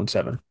buy iClone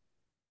 7.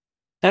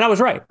 And I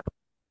was right.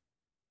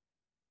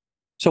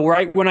 So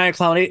right when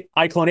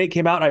iClone 8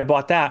 came out, I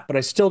bought that, but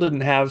I still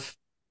didn't have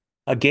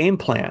a game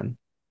plan.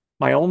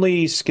 My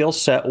only skill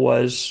set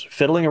was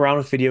fiddling around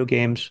with video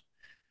games,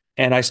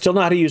 and I still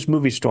know how to use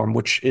Movie Storm,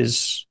 which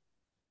is,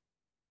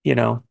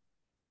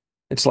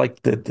 it's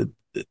like the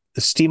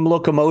steam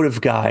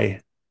locomotive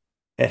guy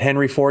at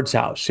Henry Ford's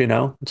house.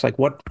 It's like,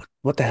 what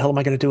the hell am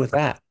I going to do with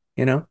that?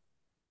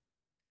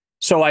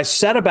 So I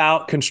set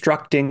about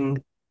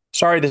constructing.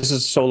 Sorry, this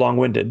is so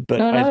long-winded, but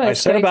No, I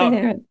it's set great to about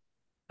hear it.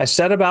 I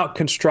set about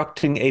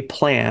constructing a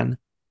plan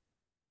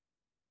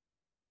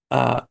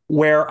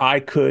where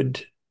I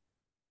could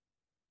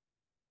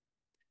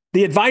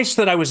the advice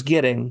that I was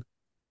getting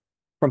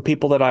from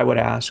people that I would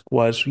ask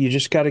was, you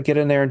just got to get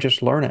in there and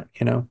just learn it,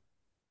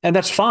 and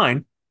that's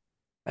fine.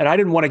 And I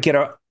didn't want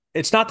to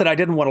it's not that I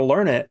didn't want to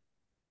learn it.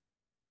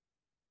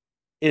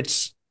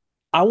 It's,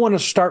 I want to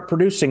start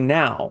producing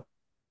now,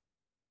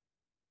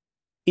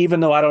 even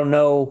though I don't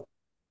know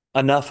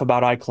enough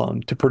about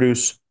iClone to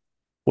produce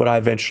what I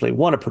eventually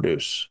want to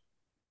produce,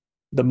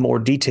 the more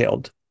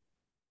detailed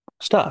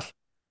stuff.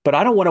 But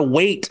I don't want to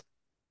wait.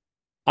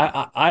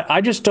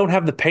 I just don't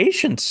have the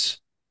patience,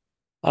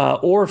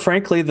 or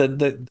frankly,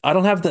 I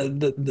don't have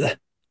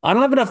I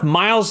don't have enough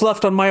miles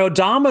left on my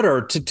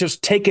odometer to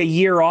just take a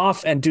year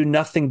off and do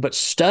nothing but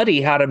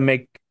study how to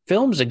make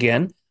films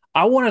again.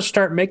 I want to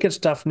start making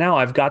stuff now.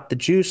 I've got the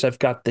juice, I've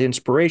got the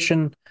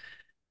inspiration.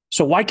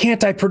 So why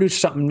can't I produce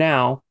something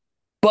now,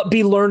 but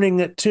be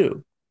learning it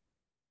too?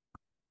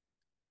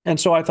 And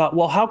so I thought,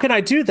 well, how can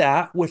I do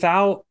that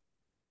without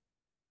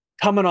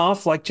coming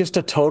off like just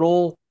a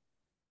total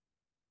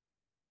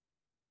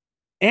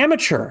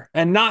amateur,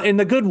 and not in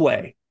the good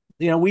way?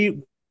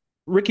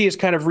 Ricky has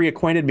kind of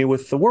reacquainted me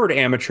with the word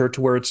amateur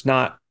to where it's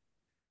not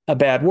a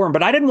bad word,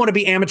 but I didn't want to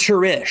be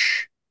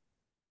amateurish,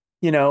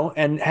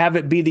 and have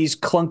it be these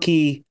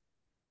clunky.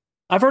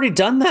 I've already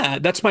done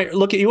that. That's my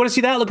look at. You want to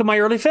see that? Look at my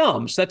early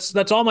films.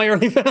 That's all my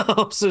early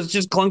films. It's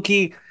just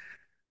clunky,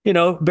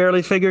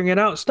 barely figuring it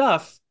out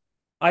stuff.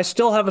 I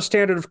still have a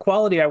standard of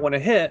quality I want to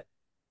hit,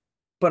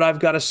 but I've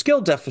got a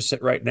skill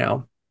deficit right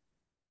now.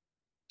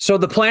 So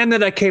the plan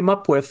that I came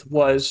up with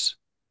was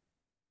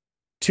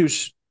to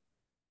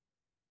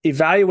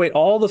evaluate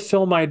all the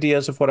film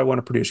ideas of what I want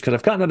to produce, because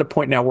I've gotten to the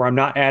point now where I'm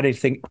not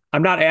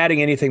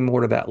adding anything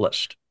more to that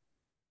list.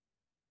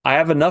 I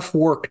have enough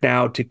work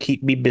now to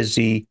keep me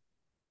busy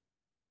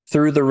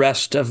through the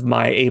rest of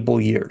my able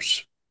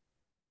years.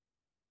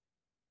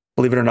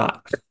 Believe it or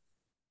not,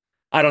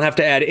 I don't have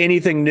to add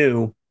anything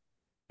new,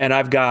 and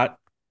I've got.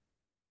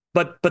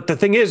 But the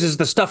thing is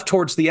the stuff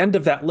towards the end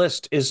of that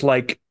list is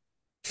like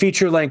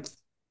feature length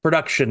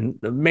production,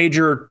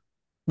 major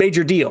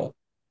deal.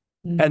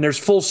 And there's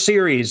full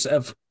series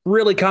of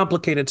really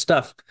complicated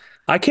stuff.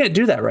 I can't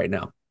do that right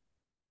now.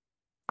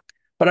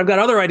 But I've got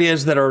other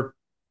ideas that are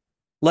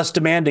less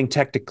demanding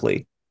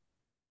technically,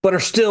 but are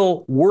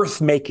still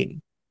worth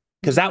making.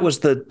 Because that was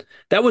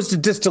the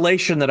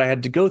distillation that I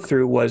had to go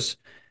through, was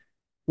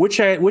which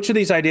of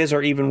these ideas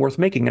are even worth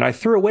making. And I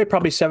threw away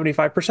probably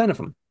 75% of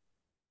them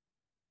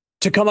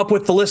to come up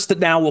with the list that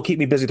now will keep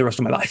me busy the rest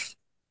of my life.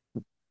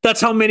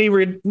 That's how many,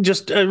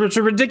 it's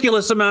a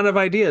ridiculous amount of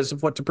ideas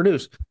of what to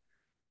produce.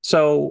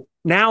 So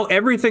now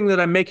everything that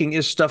I'm making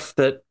is stuff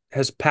that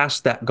has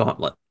passed that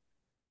gauntlet.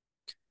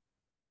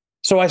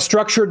 So I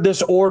structured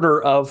this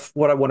order of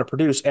what I want to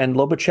produce, and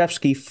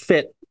Lobachevsky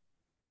fit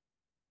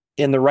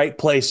in the right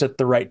place at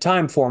the right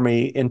time for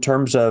me, in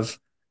terms of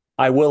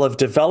I will have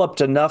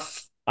developed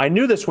enough. I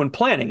knew this when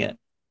planning it.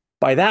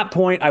 By that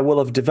point, I will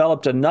have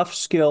developed enough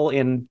skill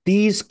in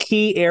these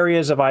key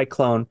areas of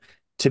iClone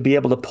to be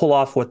able to pull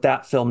off what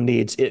that film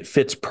needs. It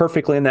fits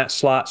perfectly in that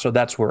slot, so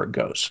that's where it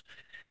goes.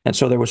 And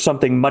so there was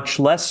something much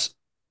less,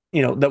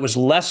 that was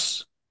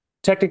less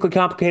technically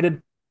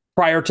complicated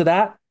prior to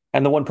that.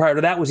 And the one prior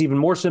to that was even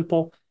more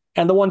simple.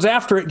 And the ones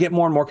after it get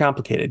more and more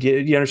complicated.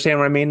 You understand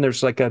what I mean?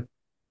 There's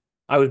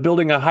I was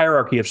building a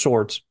hierarchy of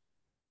sorts.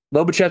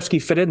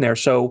 Lobachevsky fit in there.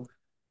 So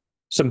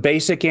some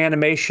basic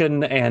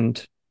animation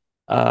and,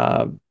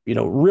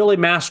 really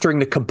mastering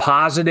the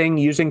compositing,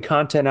 using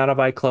content out of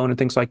iClone and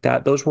things like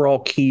that. Those were all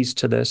keys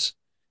to this.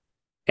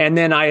 And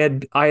then I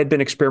had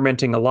been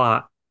experimenting a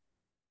lot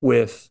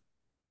with,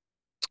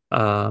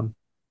 I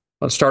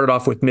started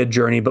off with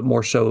Midjourney, but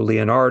more so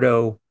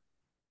Leonardo,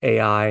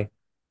 AI,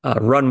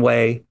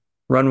 Runway.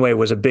 Runway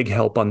was a big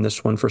help on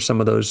this one for some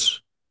of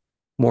those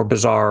more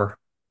bizarre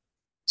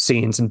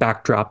scenes and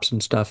backdrops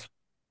and stuff.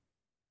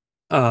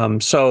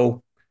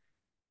 So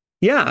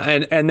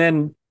yeah, and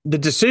then the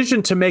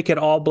decision to make it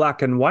all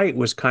black and white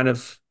was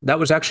that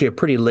was actually a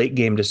pretty late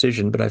game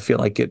decision, but I feel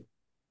like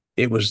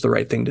it was the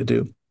right thing to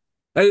do.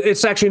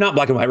 It's actually not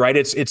black and white, right?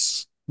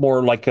 It's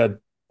more like a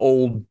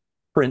old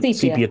print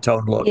sepia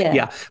tone look.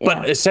 Yeah.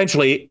 But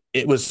essentially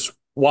it was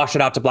wash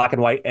it out to black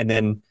and white and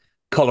then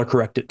color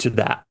correct it to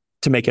that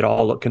to make it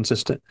all look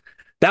consistent.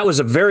 That was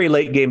a very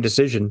late game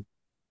decision.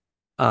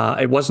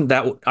 It wasn't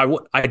that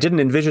I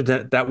didn't envision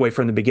it that way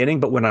from the beginning,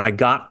 but when I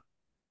got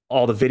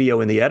all the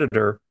video in the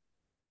editor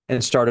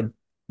and started,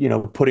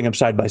 putting them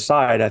side by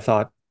side, I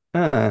thought,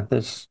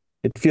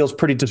 it feels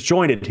pretty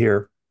disjointed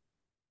here.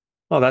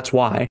 Oh, that's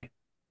why,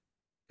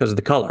 because of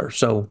the color.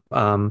 So,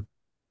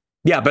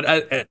 yeah,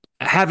 but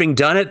having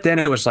done it, then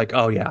it was like,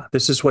 oh yeah,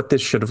 this is what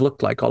this should have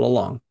looked like all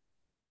along.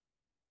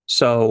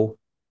 So,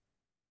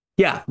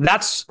 yeah,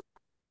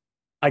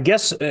 I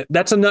guess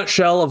that's a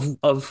nutshell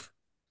of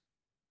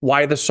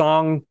why the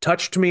song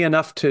touched me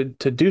enough to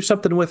do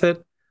something with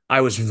it.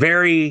 I was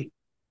very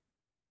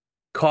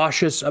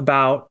cautious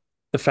about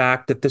the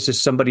fact that this is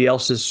somebody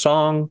else's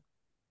song,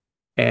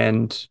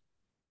 and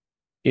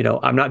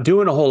I'm not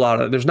doing a whole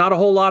lot of. There's not a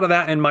whole lot of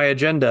that in my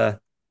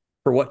agenda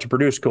for what to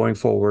produce going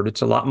forward.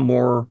 It's a lot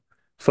more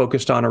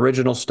focused on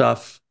original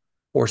stuff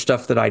or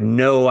stuff that I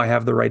know I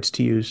have the rights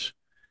to use.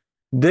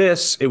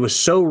 This, it was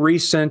so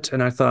recent,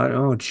 and I thought,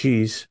 oh,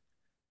 geez.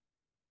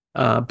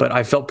 But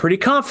I felt pretty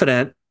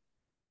confident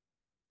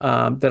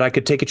that I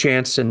could take a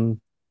chance and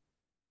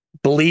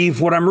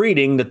believe what I'm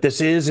reading, that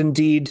this is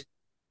indeed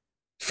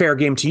fair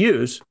game to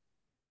use.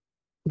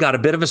 Got a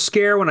bit of a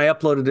scare when I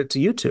uploaded it to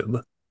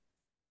YouTube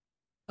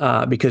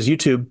because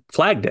YouTube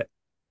flagged it.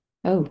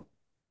 Oh,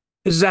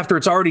 This is after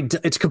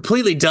it's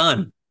completely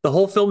done. The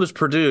whole film is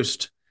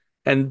produced.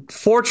 And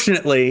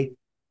fortunately,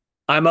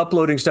 I'm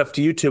uploading stuff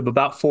to YouTube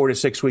about 4 to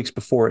 6 weeks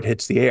before it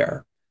hits the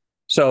air.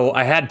 So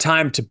I had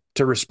time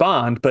to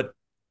respond, but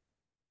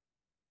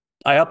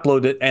I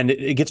upload it and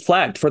it gets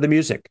flagged for the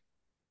music,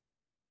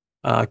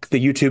 the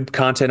YouTube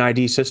Content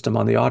ID system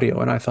on the audio.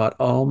 And I thought,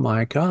 oh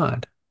my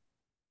God.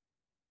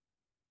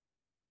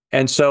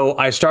 And so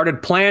I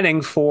started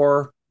planning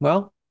for,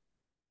 well,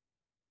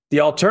 the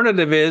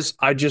alternative is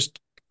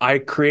I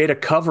create a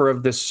cover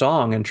of this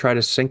song and try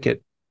to sync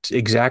it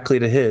exactly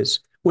to his,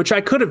 which I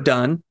could have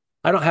done.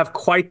 I don't have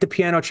quite the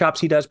piano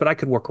chops he does, but I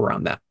could work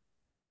around that.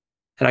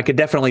 And I could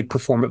definitely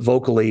perform it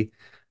vocally.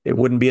 It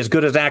wouldn't be as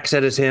good as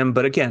accent as him,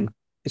 but again,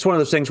 it's one of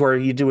those things where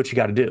you do what you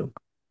got to do.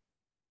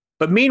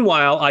 But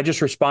meanwhile, I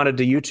just responded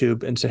to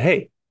YouTube and said,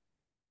 hey,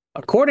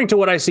 according to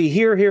what I see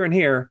here, here, and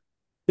here,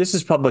 this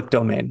is public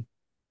domain.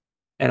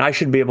 And I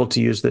should be able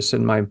to use this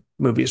in my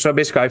movie. So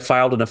basically, I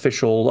filed an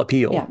official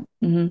appeal. yeah.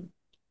 Mm-hmm.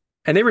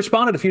 And they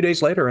responded a few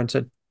days later and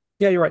said,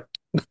 yeah, you're right.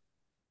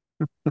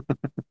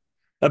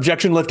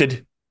 Objection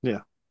lifted. Yeah.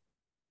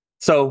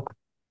 So,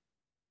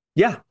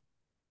 yeah,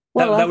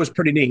 Well, that was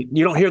pretty neat.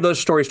 You don't hear those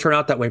stories turn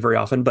out that way very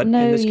often, but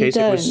no, in this you case,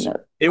 don't.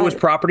 it was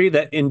property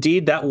that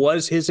indeed that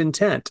was his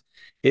intent,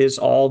 is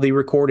all the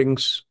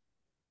recordings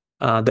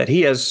that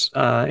he has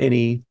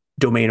any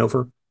domain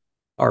over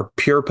are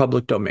pure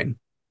public domain.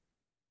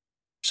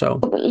 So,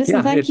 But listen,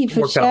 yeah, thank it you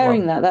for worked out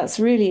sharing well. that. That's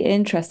really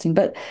interesting.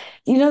 But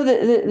you know,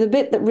 the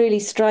bit that really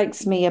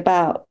strikes me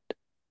about,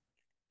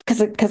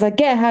 because I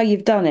get how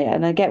you've done it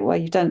and I get why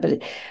you've done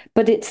it,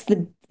 but it's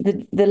the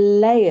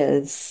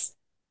layers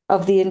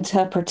of the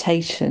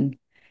interpretation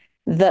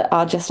that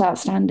are just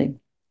outstanding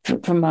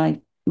from my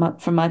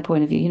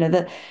point of view. You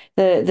know,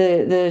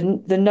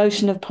 the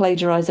notion of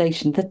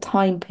plagiarization, the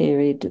time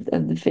period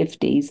of the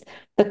 50s,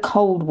 the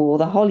Cold War,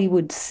 the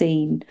Hollywood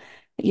scene,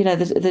 you know,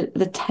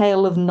 the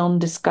tale of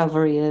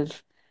non-discovery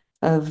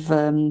of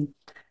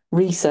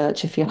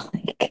research, if you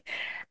like,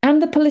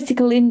 and the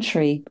political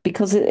intrigue,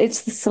 because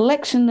it's the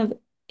selection of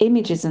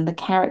images and the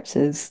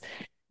characters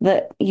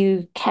that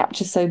you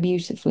capture so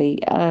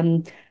beautifully.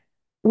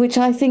 Which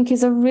I think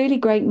is a really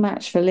great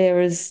match for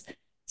Lyra's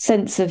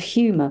sense of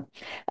humour.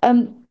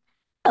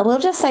 I will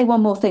just say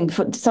one more thing.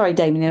 Sorry,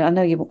 Damien, I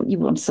know you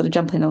want to sort of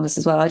jump in on this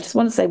as well. I just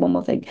want to say one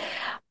more thing.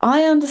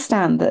 I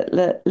understand that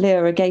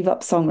Lyra gave up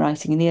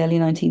songwriting in the early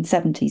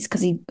 1970s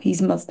because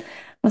he's must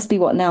be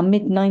what now,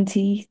 mid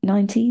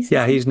 90s?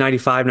 Yeah, he's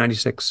 95,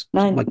 96,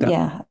 something like that.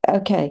 Yeah,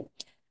 okay.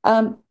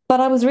 But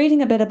I was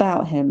reading a bit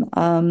about him.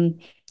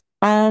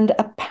 And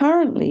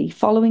apparently,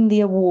 following the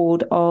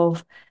award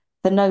of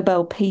the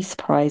Nobel Peace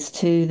Prize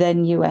to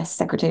then US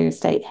Secretary of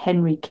State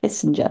Henry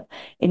Kissinger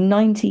in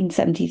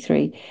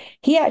 1973,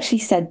 he actually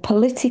said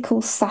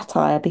political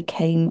satire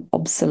became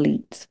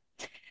obsolete,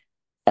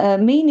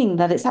 meaning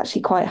that it's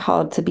actually quite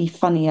hard to be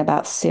funny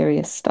about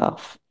serious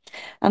stuff.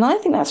 And I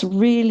think that's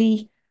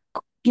really,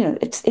 you know,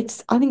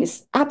 I think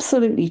it's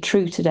absolutely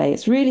true today.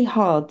 It's really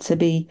hard to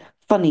be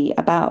funny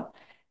about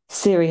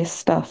serious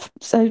stuff.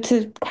 So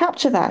to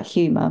capture that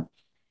humor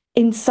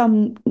in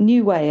some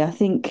new way, I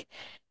think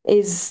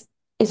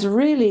is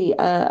really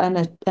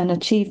an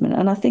achievement,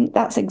 and I think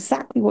that's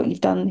exactly what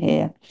you've done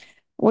here.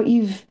 What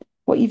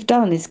you've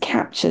done is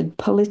captured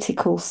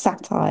political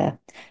satire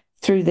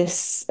through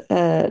this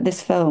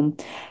film,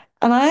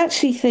 and I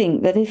actually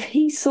think that if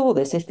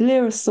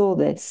Lyra saw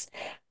this,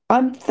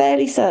 I'm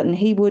fairly certain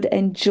he would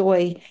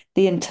enjoy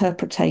the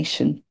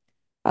interpretation.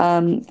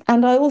 And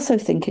I also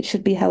think it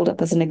should be held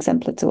up as an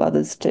exemplar to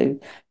others too,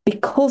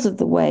 because of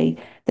the way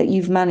that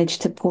you've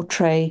managed to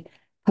portray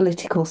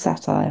political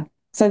satire.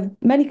 So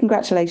many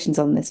congratulations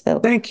on this,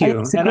 Phil. Thank I think you.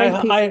 it's a And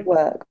great piece of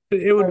work.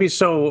 it would be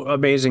so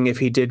amazing if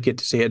he did get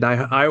to see it.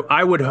 And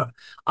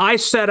I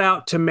set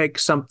out to make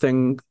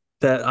something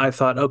that I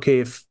thought,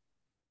 okay,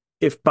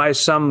 if by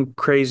some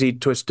crazy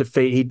twist of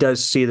fate he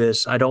does see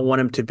this, I don't want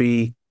him to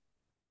be,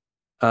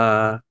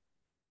 I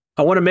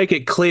want to make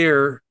it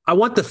clear. I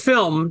want the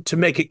film to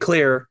make it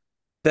clear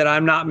that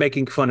I'm not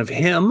making fun of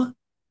him,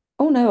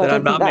 Oh no, I that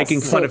I'm don't think not making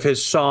that's fun of it.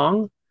 his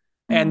song,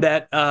 and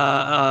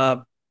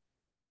Oh,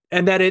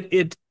 that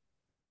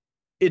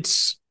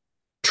it's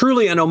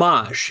truly an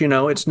homage. You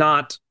know, it's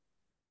not.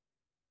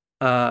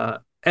 And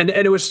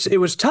it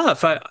was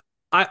tough.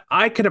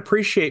 I can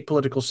appreciate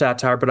political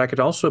satire, but I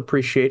could also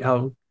appreciate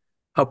how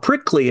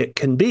prickly it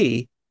can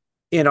be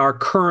in our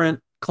current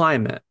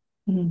climate.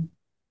 mm,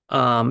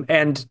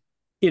 And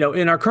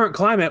in our current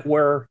climate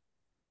where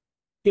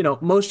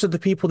most of the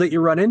people that you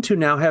run into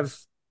now have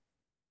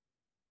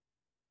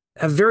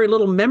have very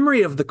little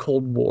memory of the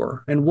Cold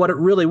War and what it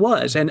really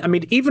was. And I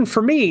mean, even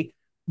for me,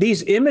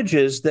 these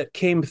images that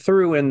came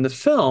through in the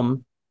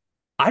film,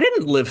 I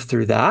didn't live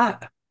through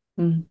that.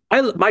 Mm.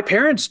 My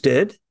parents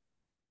did,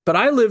 but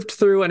I lived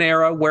through an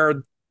era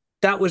where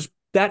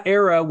that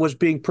era was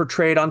being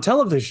portrayed on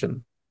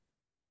television.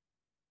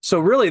 So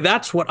really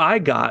that's what I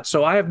got.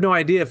 So I have no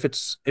idea if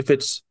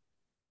it's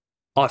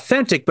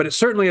authentic, but it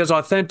certainly is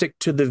authentic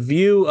to the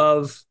view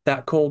of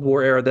that Cold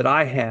War era that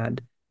I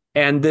had.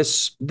 And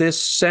this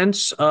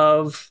sense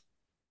of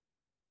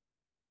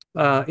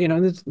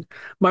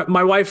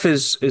my wife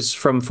is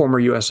from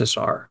former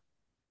USSR.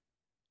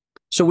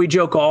 So we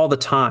joke all the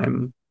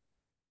time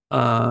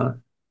uh,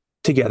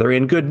 together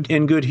in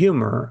good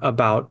humor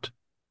about,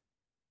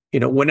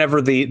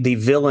 whenever the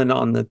villain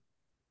on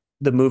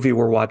the movie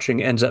we're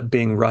watching ends up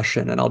being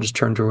Russian, and I'll just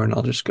turn to her and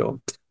I'll just go,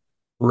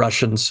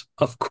 Russians,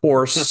 of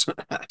course.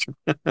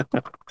 Isn't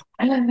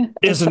it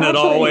Exactly.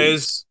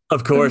 always?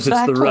 Of course, it's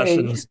the Exactly.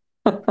 Russians,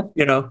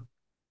 you know,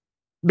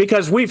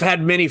 because we've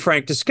had many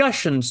frank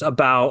discussions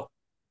about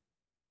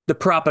the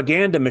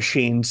propaganda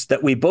machines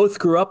that we both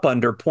grew up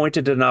under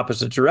pointed in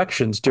opposite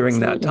directions during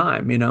that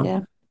Absolutely. time,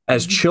 Yeah.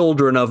 as Mhm.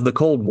 children of the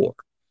Cold War.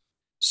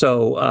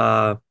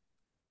 So,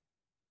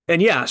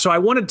 and yeah, so I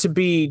wanted to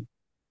be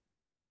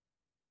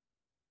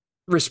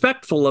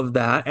respectful of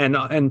that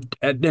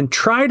and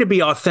try to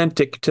be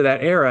authentic to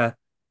that era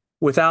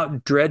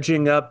without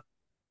dredging up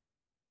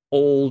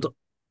old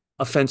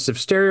offensive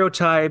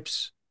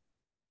stereotypes.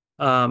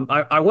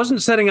 I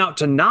wasn't setting out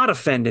to not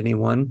offend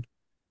anyone,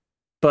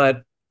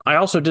 but I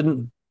also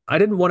didn't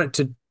want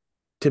it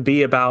to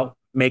be about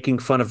making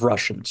fun of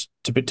Russians,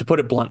 to put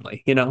it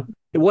bluntly.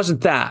 It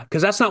wasn't that,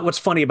 because that's not what's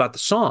funny about the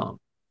song.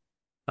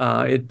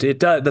 It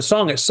does, the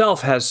song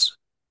itself has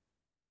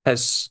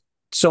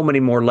so many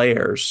more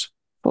layers.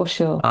 For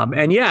sure.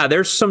 And yeah,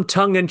 there's some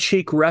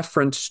tongue-in-cheek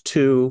reference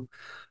to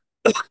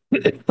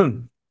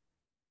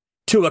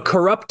a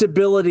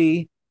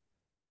corruptibility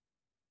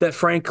that,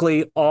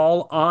 frankly,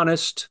 all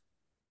honest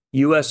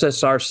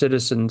USSR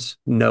citizens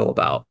know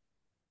about.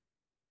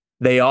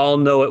 They all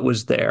know it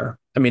was there.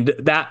 I mean,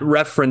 that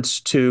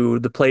reference to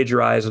the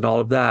plagiarize and all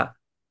of that,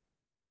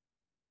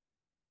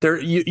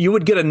 you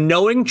would get a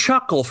knowing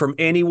chuckle from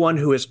anyone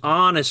who is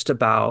honest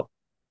about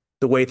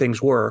the way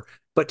things were.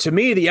 But to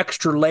me, the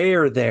extra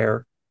layer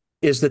there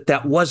is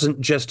that wasn't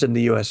just in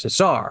the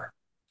USSR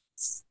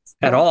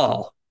at Yeah.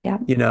 all. Yeah.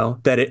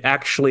 That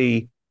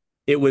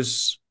it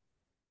was,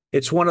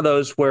 it's one of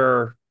those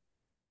where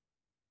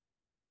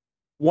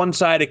one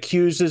side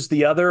accuses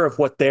the other of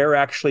what they're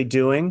actually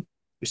doing.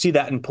 You see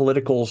that in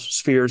political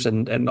spheres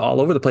and all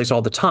over the place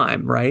all the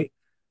time, right?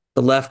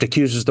 The left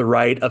accuses the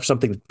right of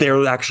something that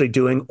they're actually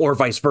doing, or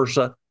vice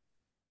versa.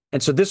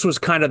 And so this was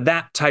kind of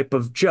that type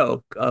of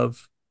joke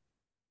of,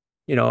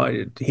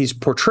 he's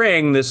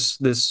portraying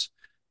this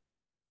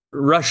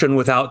Russian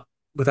without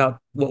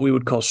what we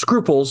would call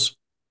scruples,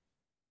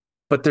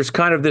 but there's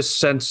kind of this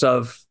sense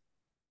of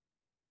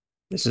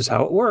this is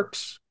how it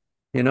works,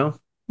 you know,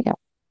 Yeah.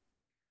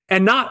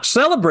 and not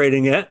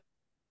celebrating it,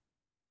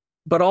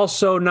 but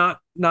also not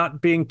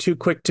being too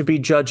quick to be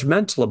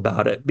judgmental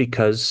about it,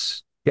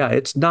 because yeah,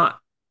 it's not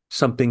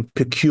something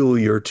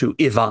peculiar to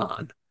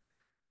Ivan.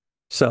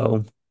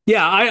 So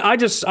yeah,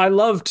 I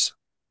loved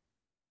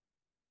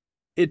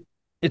it.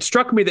 It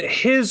struck me that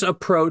his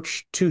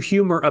approach to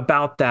humor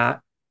about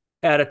that,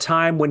 at a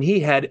time when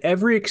he had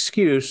every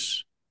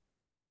excuse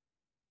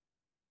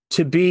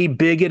to be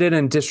bigoted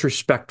and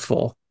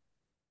disrespectful.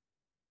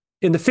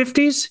 In the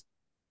 50s,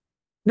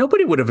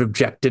 nobody would have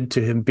objected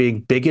to him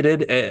being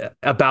bigoted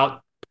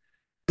about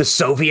the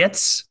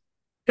Soviets.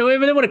 They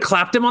would have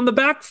clapped him on the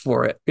back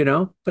for it,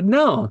 But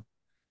no,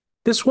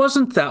 this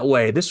wasn't that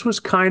way. This was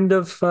kind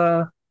of,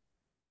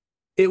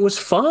 it was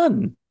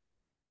fun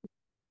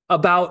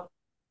about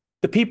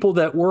the people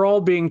that we're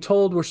all being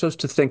told we're supposed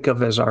to think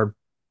of as our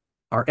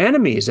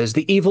enemies, as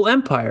the evil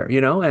empire,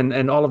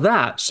 and all of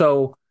that.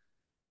 So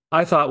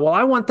I thought, well,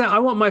 I want that. I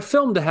want my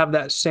film to have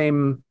that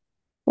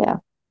Yeah.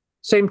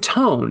 same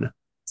tone.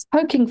 It's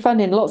poking fun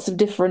in lots of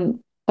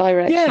different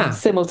directions Yeah,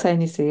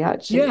 simultaneously,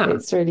 actually. yeah,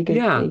 It's a really good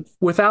yeah. piece.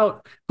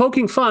 Without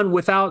poking fun,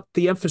 without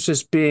the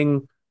emphasis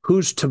being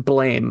who's to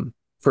blame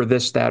for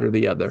this, that, or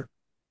the other.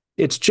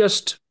 It's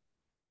just,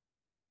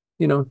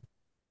 you know.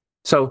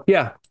 So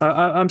yeah,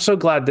 I'm so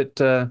glad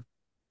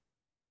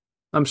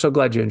I'm so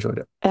glad you enjoyed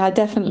it. I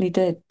definitely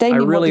did. I Damien,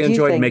 what really did you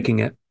enjoyed think? making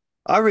it.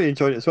 I really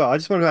enjoyed it as well. I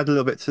just want to add a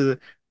little bit to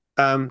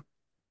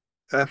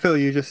the Phil,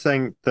 you were just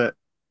saying that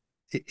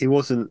he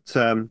wasn't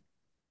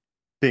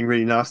being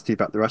really nasty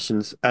about the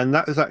Russians, and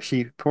that was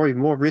actually probably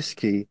more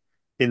risky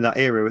in that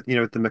era, with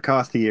the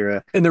McCarthy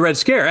era. In the Red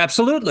Scare,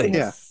 absolutely.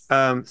 Yeah.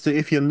 Yes. So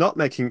if you're not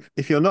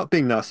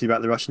being nasty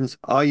about the Russians,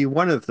 are you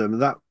one of them?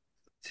 That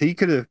he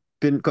could have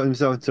got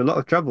himself into a lot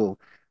of trouble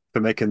for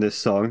making this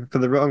song for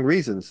the wrong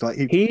reasons. Like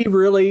He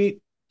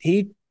really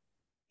he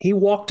he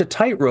walked a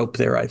tightrope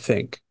there, I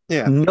think.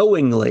 yeah,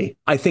 Knowingly.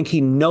 I think he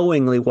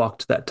knowingly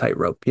walked that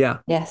tightrope. Yeah.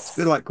 it's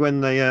a bit Yes. like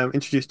when they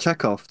introduced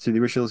Chekhov to the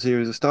original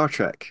series of Star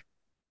Trek.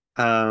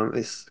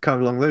 It's kind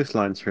of along those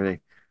lines,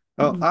 really.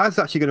 Oh, Mm. I was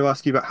actually going to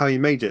ask you about how you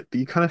made it, but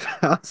you kind of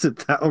answered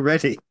that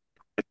already.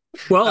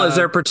 Well, is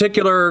there Uh,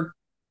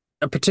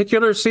 a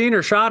particular scene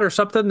or shot or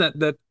something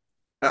that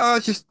I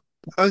was just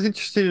I was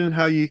interested in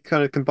how you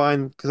kind of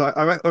combine because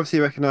obviously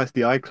recognize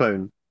the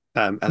iClone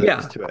elements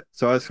yeah, to it.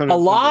 So I was kind a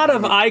of wondering lot how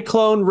of you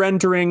iClone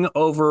rendering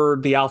over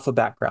the alpha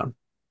background.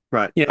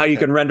 right. You know how you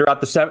Okay. can render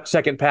out the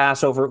second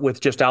pass over with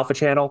just alpha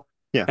channel,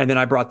 Yeah. and then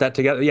I brought that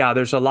together. Yeah,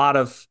 there's a lot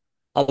of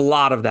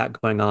that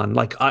going on.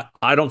 Like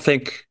I don't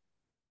think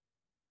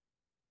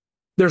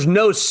there's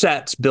no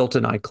sets built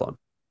in iClone.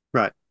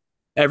 Right.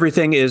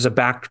 Everything is a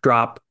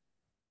backdrop.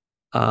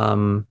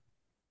 Um,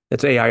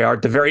 it's AI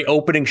art. The very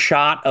opening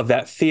shot of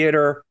that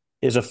theater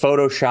is a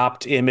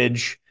photoshopped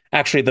image.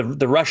 Actually,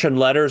 the Russian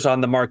letters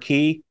on the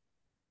marquee,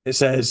 it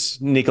says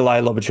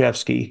Nikolai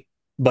Lobachevsky,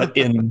 but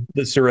in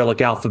the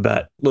Cyrillic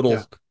alphabet. Yeah.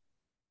 Little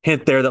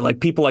hint there that like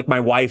people like my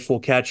wife will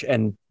catch,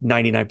 and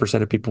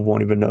 99% of people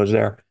won't even know is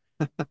there.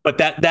 But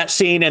that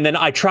scene, and then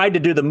I tried to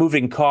do the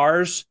moving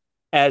cars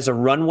as a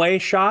runway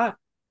shot,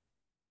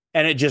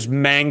 and it just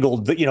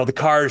mangled the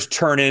cars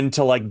turn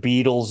into like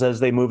beetles as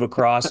they move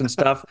across and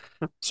stuff.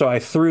 So I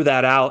threw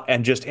that out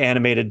and just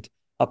animated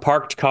a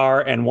parked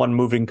car and one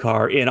moving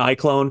car in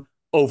iClone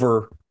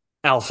over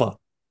alpha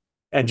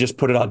and just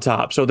put it on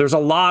top. So there's a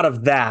lot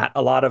of that,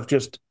 a lot of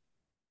just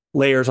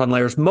layers on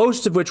layers,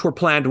 most of which were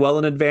planned well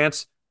in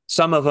advance.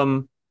 Some of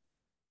them,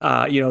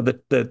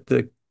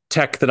 the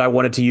tech that I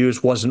wanted to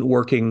use wasn't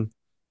working,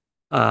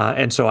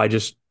 and so I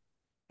just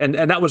and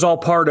that was all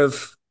part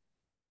of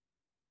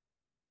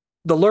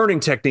the learning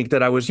technique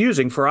that I was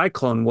using for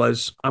iClone.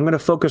 Was I'm going to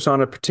focus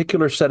on a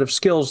particular set of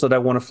skills that I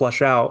want to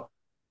flesh out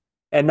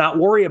and not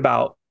worry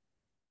about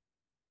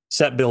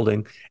set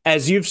building.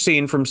 As you've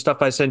seen from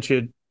stuff I sent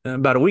you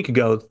about a week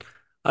ago,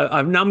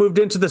 I've now moved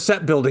into the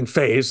set building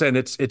phase, and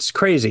it's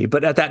crazy.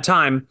 But at that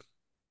time,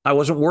 I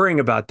wasn't worrying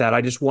about that.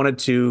 I just wanted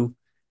to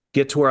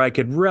get to where I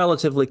could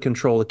relatively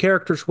control the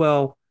characters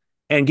well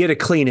and get a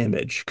clean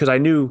image because I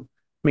knew,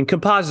 I mean,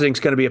 compositing is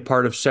going to be a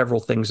part of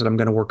several things that I'm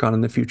going to work on in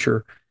the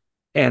future.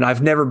 And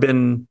I've never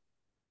been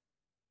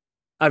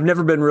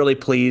really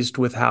pleased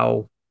with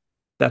how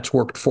that's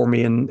worked for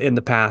me in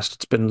the past.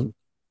 It's been,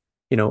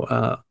 you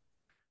know,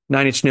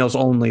 Nine Inch Nails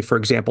only, for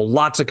example,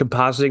 lots of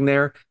compositing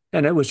there.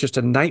 And it was just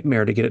a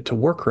nightmare to get it to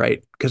work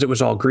right because it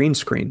was all green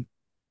screen.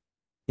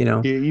 You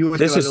know, You always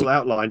get this that is little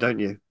outline, don't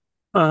you?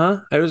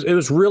 uh-huh. It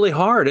was really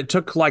hard. It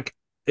took like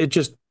it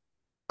just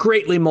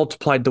greatly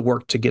multiplied the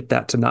work to get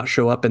that to not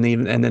show up, and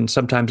then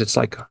sometimes it's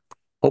like,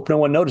 hope no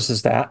one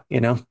notices that, you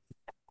know.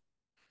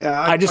 Yeah,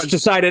 I I just tried.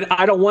 decided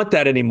I don't want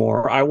that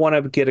anymore. I want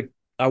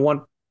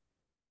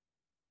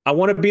I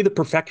want to be the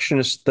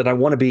perfectionist that I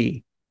want to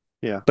be.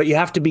 Yeah. But you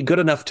have to be good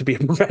enough to be a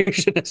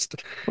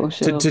perfectionist For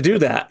to sure. do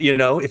that, you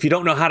know. If you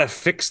don't know how to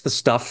fix the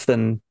stuff,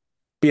 then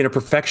being a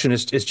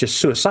perfectionist is just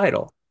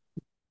suicidal,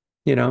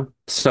 you know.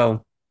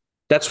 So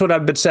that's what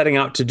I've been setting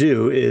out to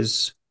do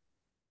is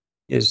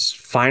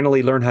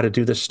finally learn how to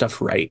do this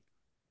stuff right.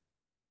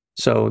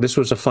 So this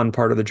was a fun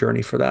part of the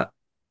journey for that.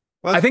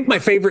 Well, I think my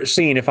favorite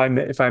scene, if I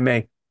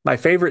may, my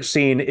favorite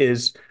scene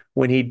is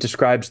when he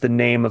describes the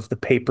name of the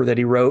paper that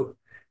he wrote,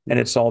 and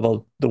it's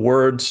all the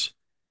words.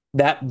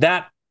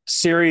 That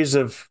series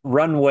of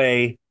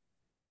runway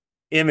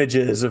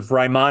images of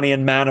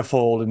Riemannian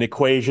manifold and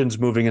equations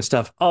moving and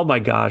stuff. Oh my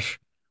gosh,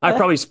 I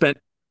probably spent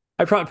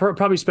I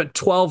probably spent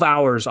 12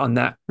 hours on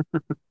that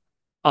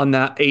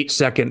 8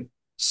 second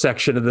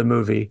section of the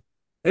movie.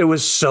 It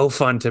was so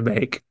fun to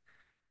make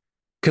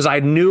because I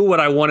knew what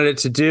I wanted it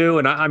to do,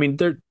 and I mean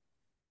there are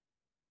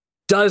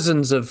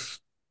dozens of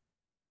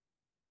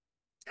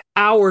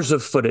hours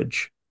of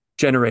footage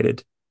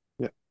generated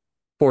yeah.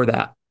 for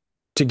that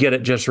to get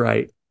it just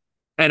right.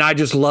 And I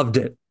just loved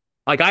it.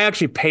 Like I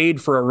actually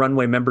paid for a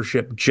runway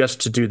membership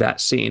just to do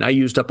that scene. I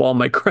used up all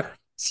my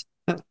credits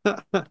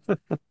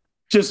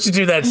just to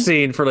do that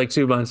scene for like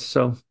 2 months.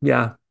 So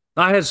yeah,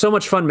 I had so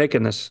much fun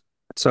making this.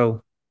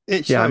 So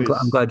It yeah, I'm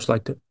shows, glad you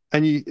liked it.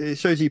 and it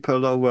shows you put a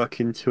lot of work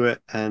into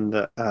it,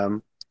 and I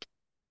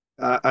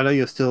know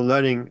you're still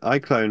learning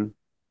iClone,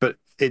 but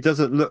it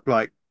doesn't look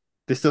like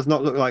this does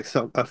not look like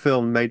a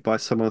film made by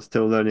someone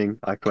still learning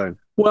iClone.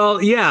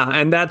 Well, yeah,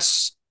 and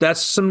that's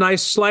some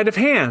nice sleight of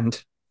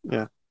hand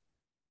Yeah.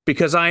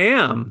 because I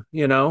am,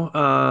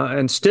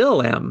 and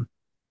still am.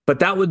 But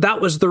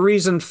that was the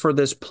reason for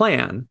this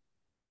plan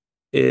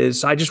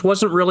is I just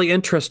wasn't really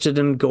interested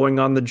in going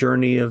on the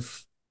journey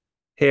of,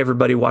 hey,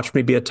 everybody, watch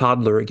me be a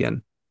toddler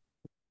again.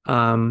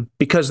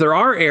 Because there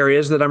are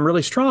areas that I'm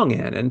really strong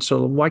in, and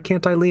so why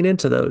can't I lean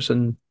into those?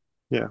 And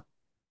Yeah.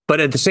 but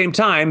at the same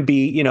time,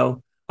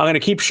 I'm going to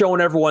keep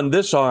showing everyone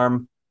this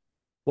arm,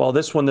 while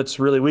this one that's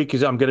really weak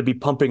is I'm going to be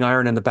pumping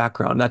iron in the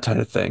background, that kind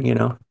of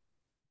thing.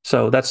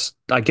 So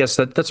I guess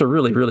that's a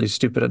really, really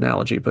stupid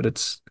analogy,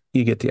 but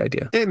you get the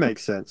idea. It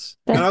makes sense.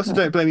 And I also don't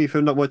Definitely. blame you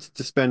for not wanting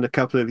to spend a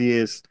couple of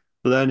years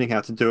learning how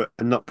to do it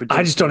and not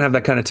I just don't producing. have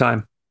that kind of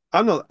time. I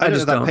I don't have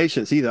just that don't.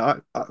 patience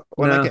either.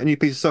 When I get No. a new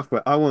piece of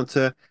software, I want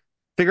to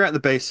figure out the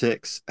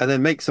basics and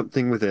then make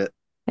something with it,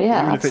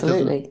 Yeah, even if it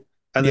doesn't absolutely.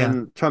 and Yeah.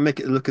 then try and make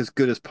it look as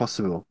good as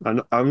possible. I'm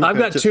not I've going to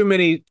got just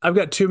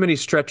too many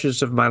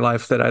stretches of my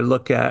life that I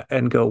look at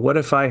and go, what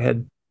if I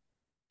had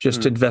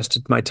just mm,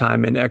 invested my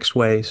time in X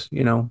ways,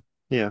 you know?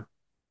 yeah.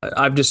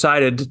 I've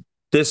decided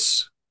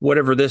this,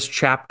 whatever this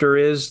chapter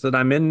is that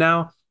I'm in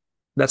now,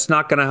 that's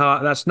not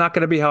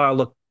gonna be how I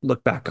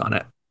look back on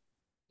it.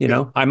 You Good.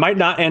 know, I might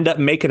not end up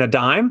making a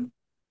dime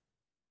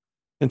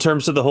in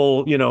terms of the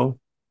whole,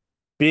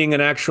 being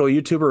an actual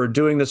YouTuber or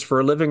doing this for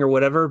a living or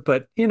whatever,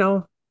 but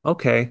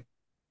okay.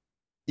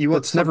 You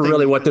want It's never something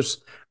really you what can, this.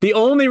 The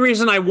only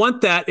reason I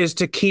want that is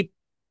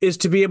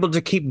to be able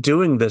to keep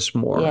doing this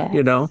more,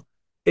 Yeah.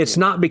 It's yeah.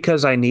 not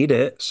because I need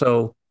it.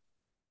 So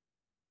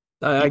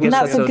I You And guess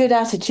also that's a have, good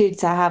attitude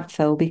to have,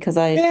 Phil, because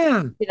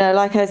yeah,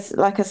 like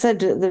I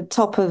said at the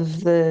top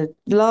of the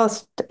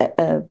last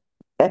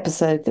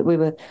episode that we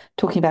were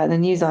talking about the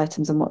news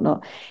items and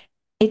whatnot,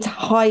 it's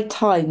high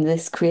time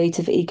this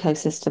creative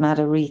ecosystem had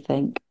a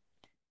rethink.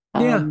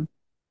 yeah, Um,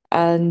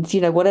 and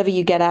whatever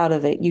you get out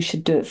of it, you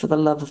should do it for the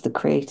love of the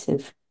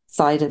creative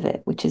side of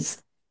it, which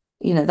is,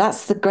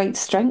 that's the great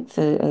strength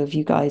of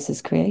you guys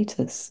as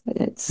creators.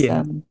 It's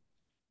yeah,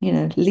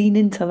 lean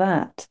into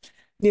that.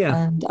 yeah,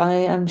 And I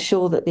am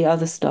sure that the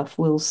other stuff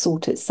will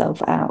sort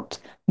itself out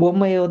one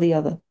way or the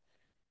other,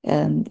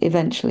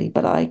 eventually.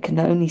 But I can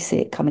only see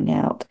it coming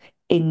out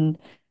in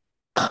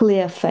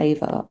clear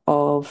favor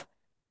of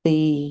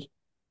the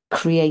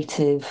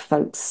creative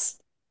folks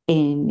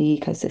in the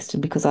ecosystem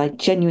because I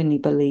genuinely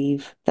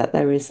believe that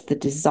there is the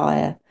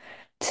desire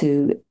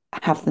to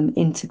have them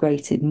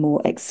integrated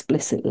more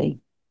explicitly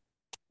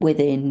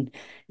within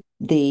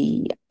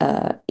the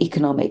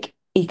economic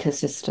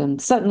ecosystem.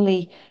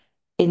 Certainly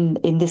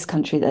in this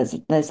country,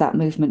 there's that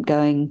movement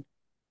going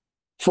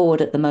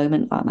forward at the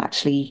moment.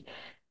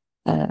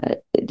 Uh,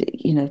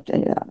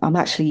 I'm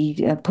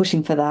actually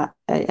pushing for that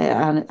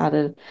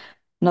another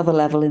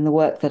level in the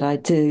work that I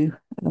do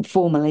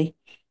formally,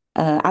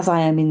 as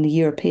I am in the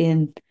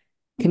European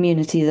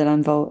community that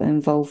I'm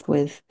involved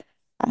with,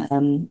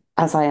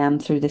 as I am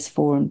through this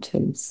forum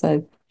too.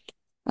 So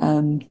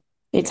um,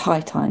 it's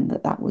high time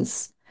that that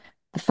was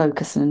the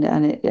focus, and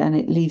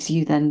it leaves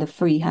you then the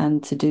free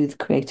hand to do the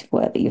creative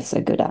work that you're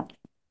so good at.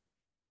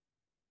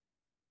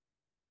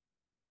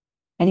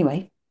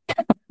 Anyway,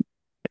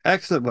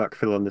 excellent work,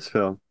 Phil, on this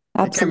film.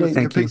 It came as a absolutely.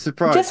 thank complete you.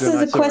 surprise Just when as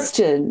I a saw it.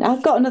 question,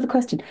 I've got another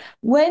question.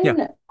 Yeah.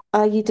 When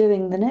are you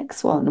doing the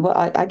next one? Well,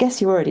 I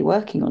guess you're already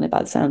working on it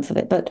by the sounds of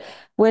it, but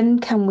when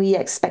can we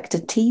expect a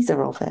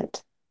teaser of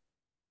it?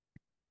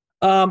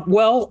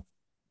 Well,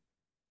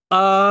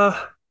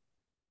 uh,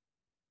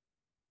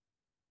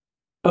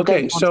 Or don't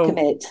okay. you want to So,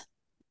 commit?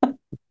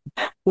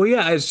 well,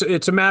 yeah,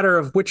 it's a matter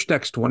of which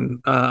next one.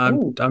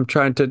 Oh, I'm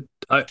trying to.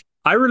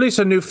 I release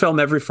a new film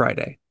every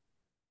Friday.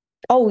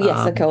 oh yes,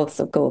 Um, of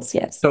course,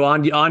 yes. so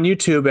on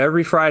YouTube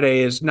every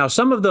Friday is now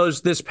some of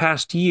those this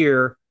past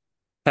year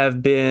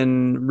have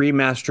been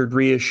remastered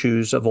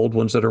reissues of old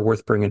ones that are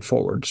worth bringing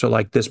forward. So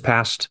like this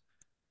past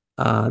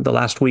the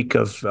last week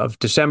of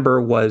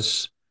December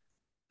was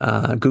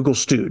Google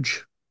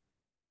Stooge.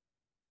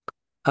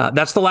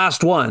 That's the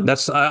last one.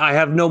 I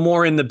have no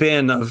more in the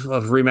bin of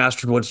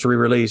remastered ones to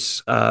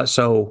re-release.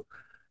 So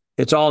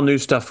it's all new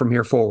stuff from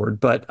here forward.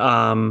 But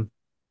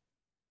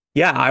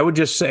yeah, I would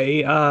just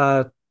say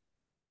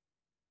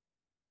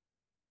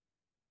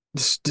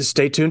just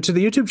stay tuned to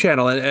the YouTube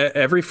channel. And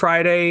every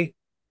Friday,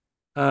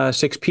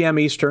 6 p.m.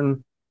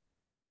 Eastern,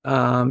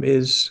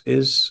 is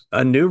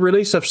a new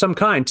release of some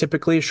kind.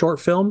 Typically a short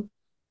film.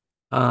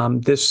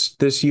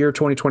 This year,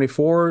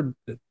 2024.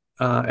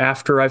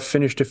 After I've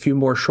finished a few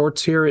more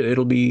shorts here,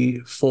 it'll be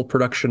full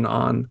production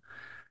on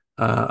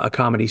a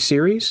comedy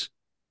series.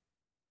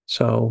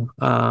 So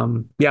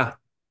yeah,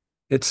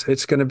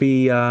 it's gonna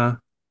be a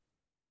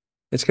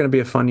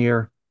fun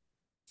year,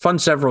 fun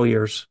several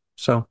years.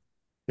 So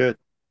Good.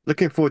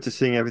 Looking forward to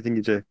seeing everything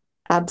you do.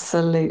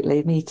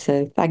 Absolutely, me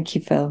too. Thank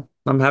you, Phil.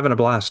 I'm having a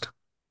blast.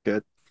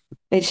 Good.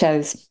 It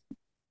shows.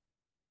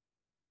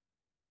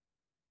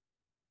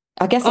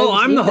 I guess Oh, over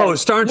to I'm the you then.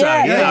 host, aren't I?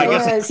 Yeah, Yeah, yeah, I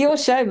guess yeah. It's your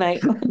show,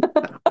 mate.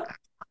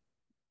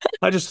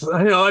 I just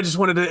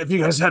wanted to. If you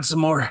guys had some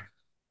more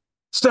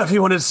stuff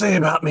you wanted to say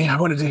about me, I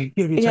wanted to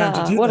give you time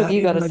to Yeah, do what have that.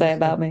 you got Even to though I say just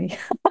about me?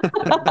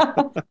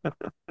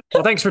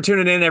 well, thanks for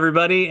tuning in,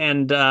 everybody,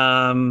 and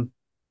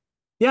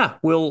yeah,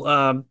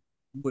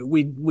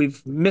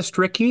 we've missed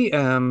Ricky.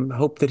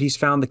 Hope that he's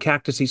found the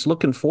cactus he's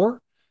looking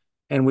for,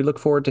 and we look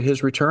forward to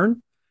his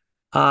return.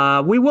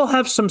 We will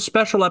have some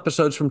special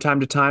episodes from time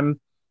to time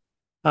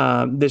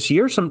this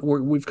year.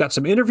 We've got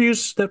some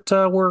interviews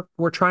that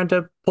we're trying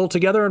to pull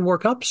together and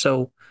work up.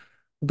 So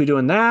we'll be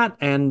doing that,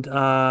 and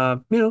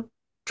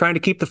trying to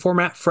keep the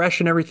format fresh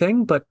and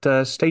everything. But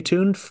stay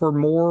tuned for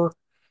more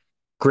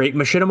great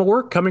machinima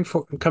work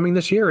coming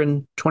this year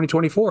in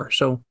 2024.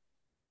 So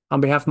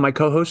on behalf of my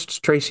co-hosts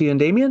Tracy and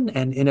Damien,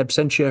 and in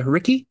absentia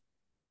Ricky,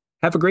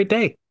 have a great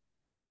day.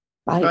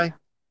 Bye. Bye.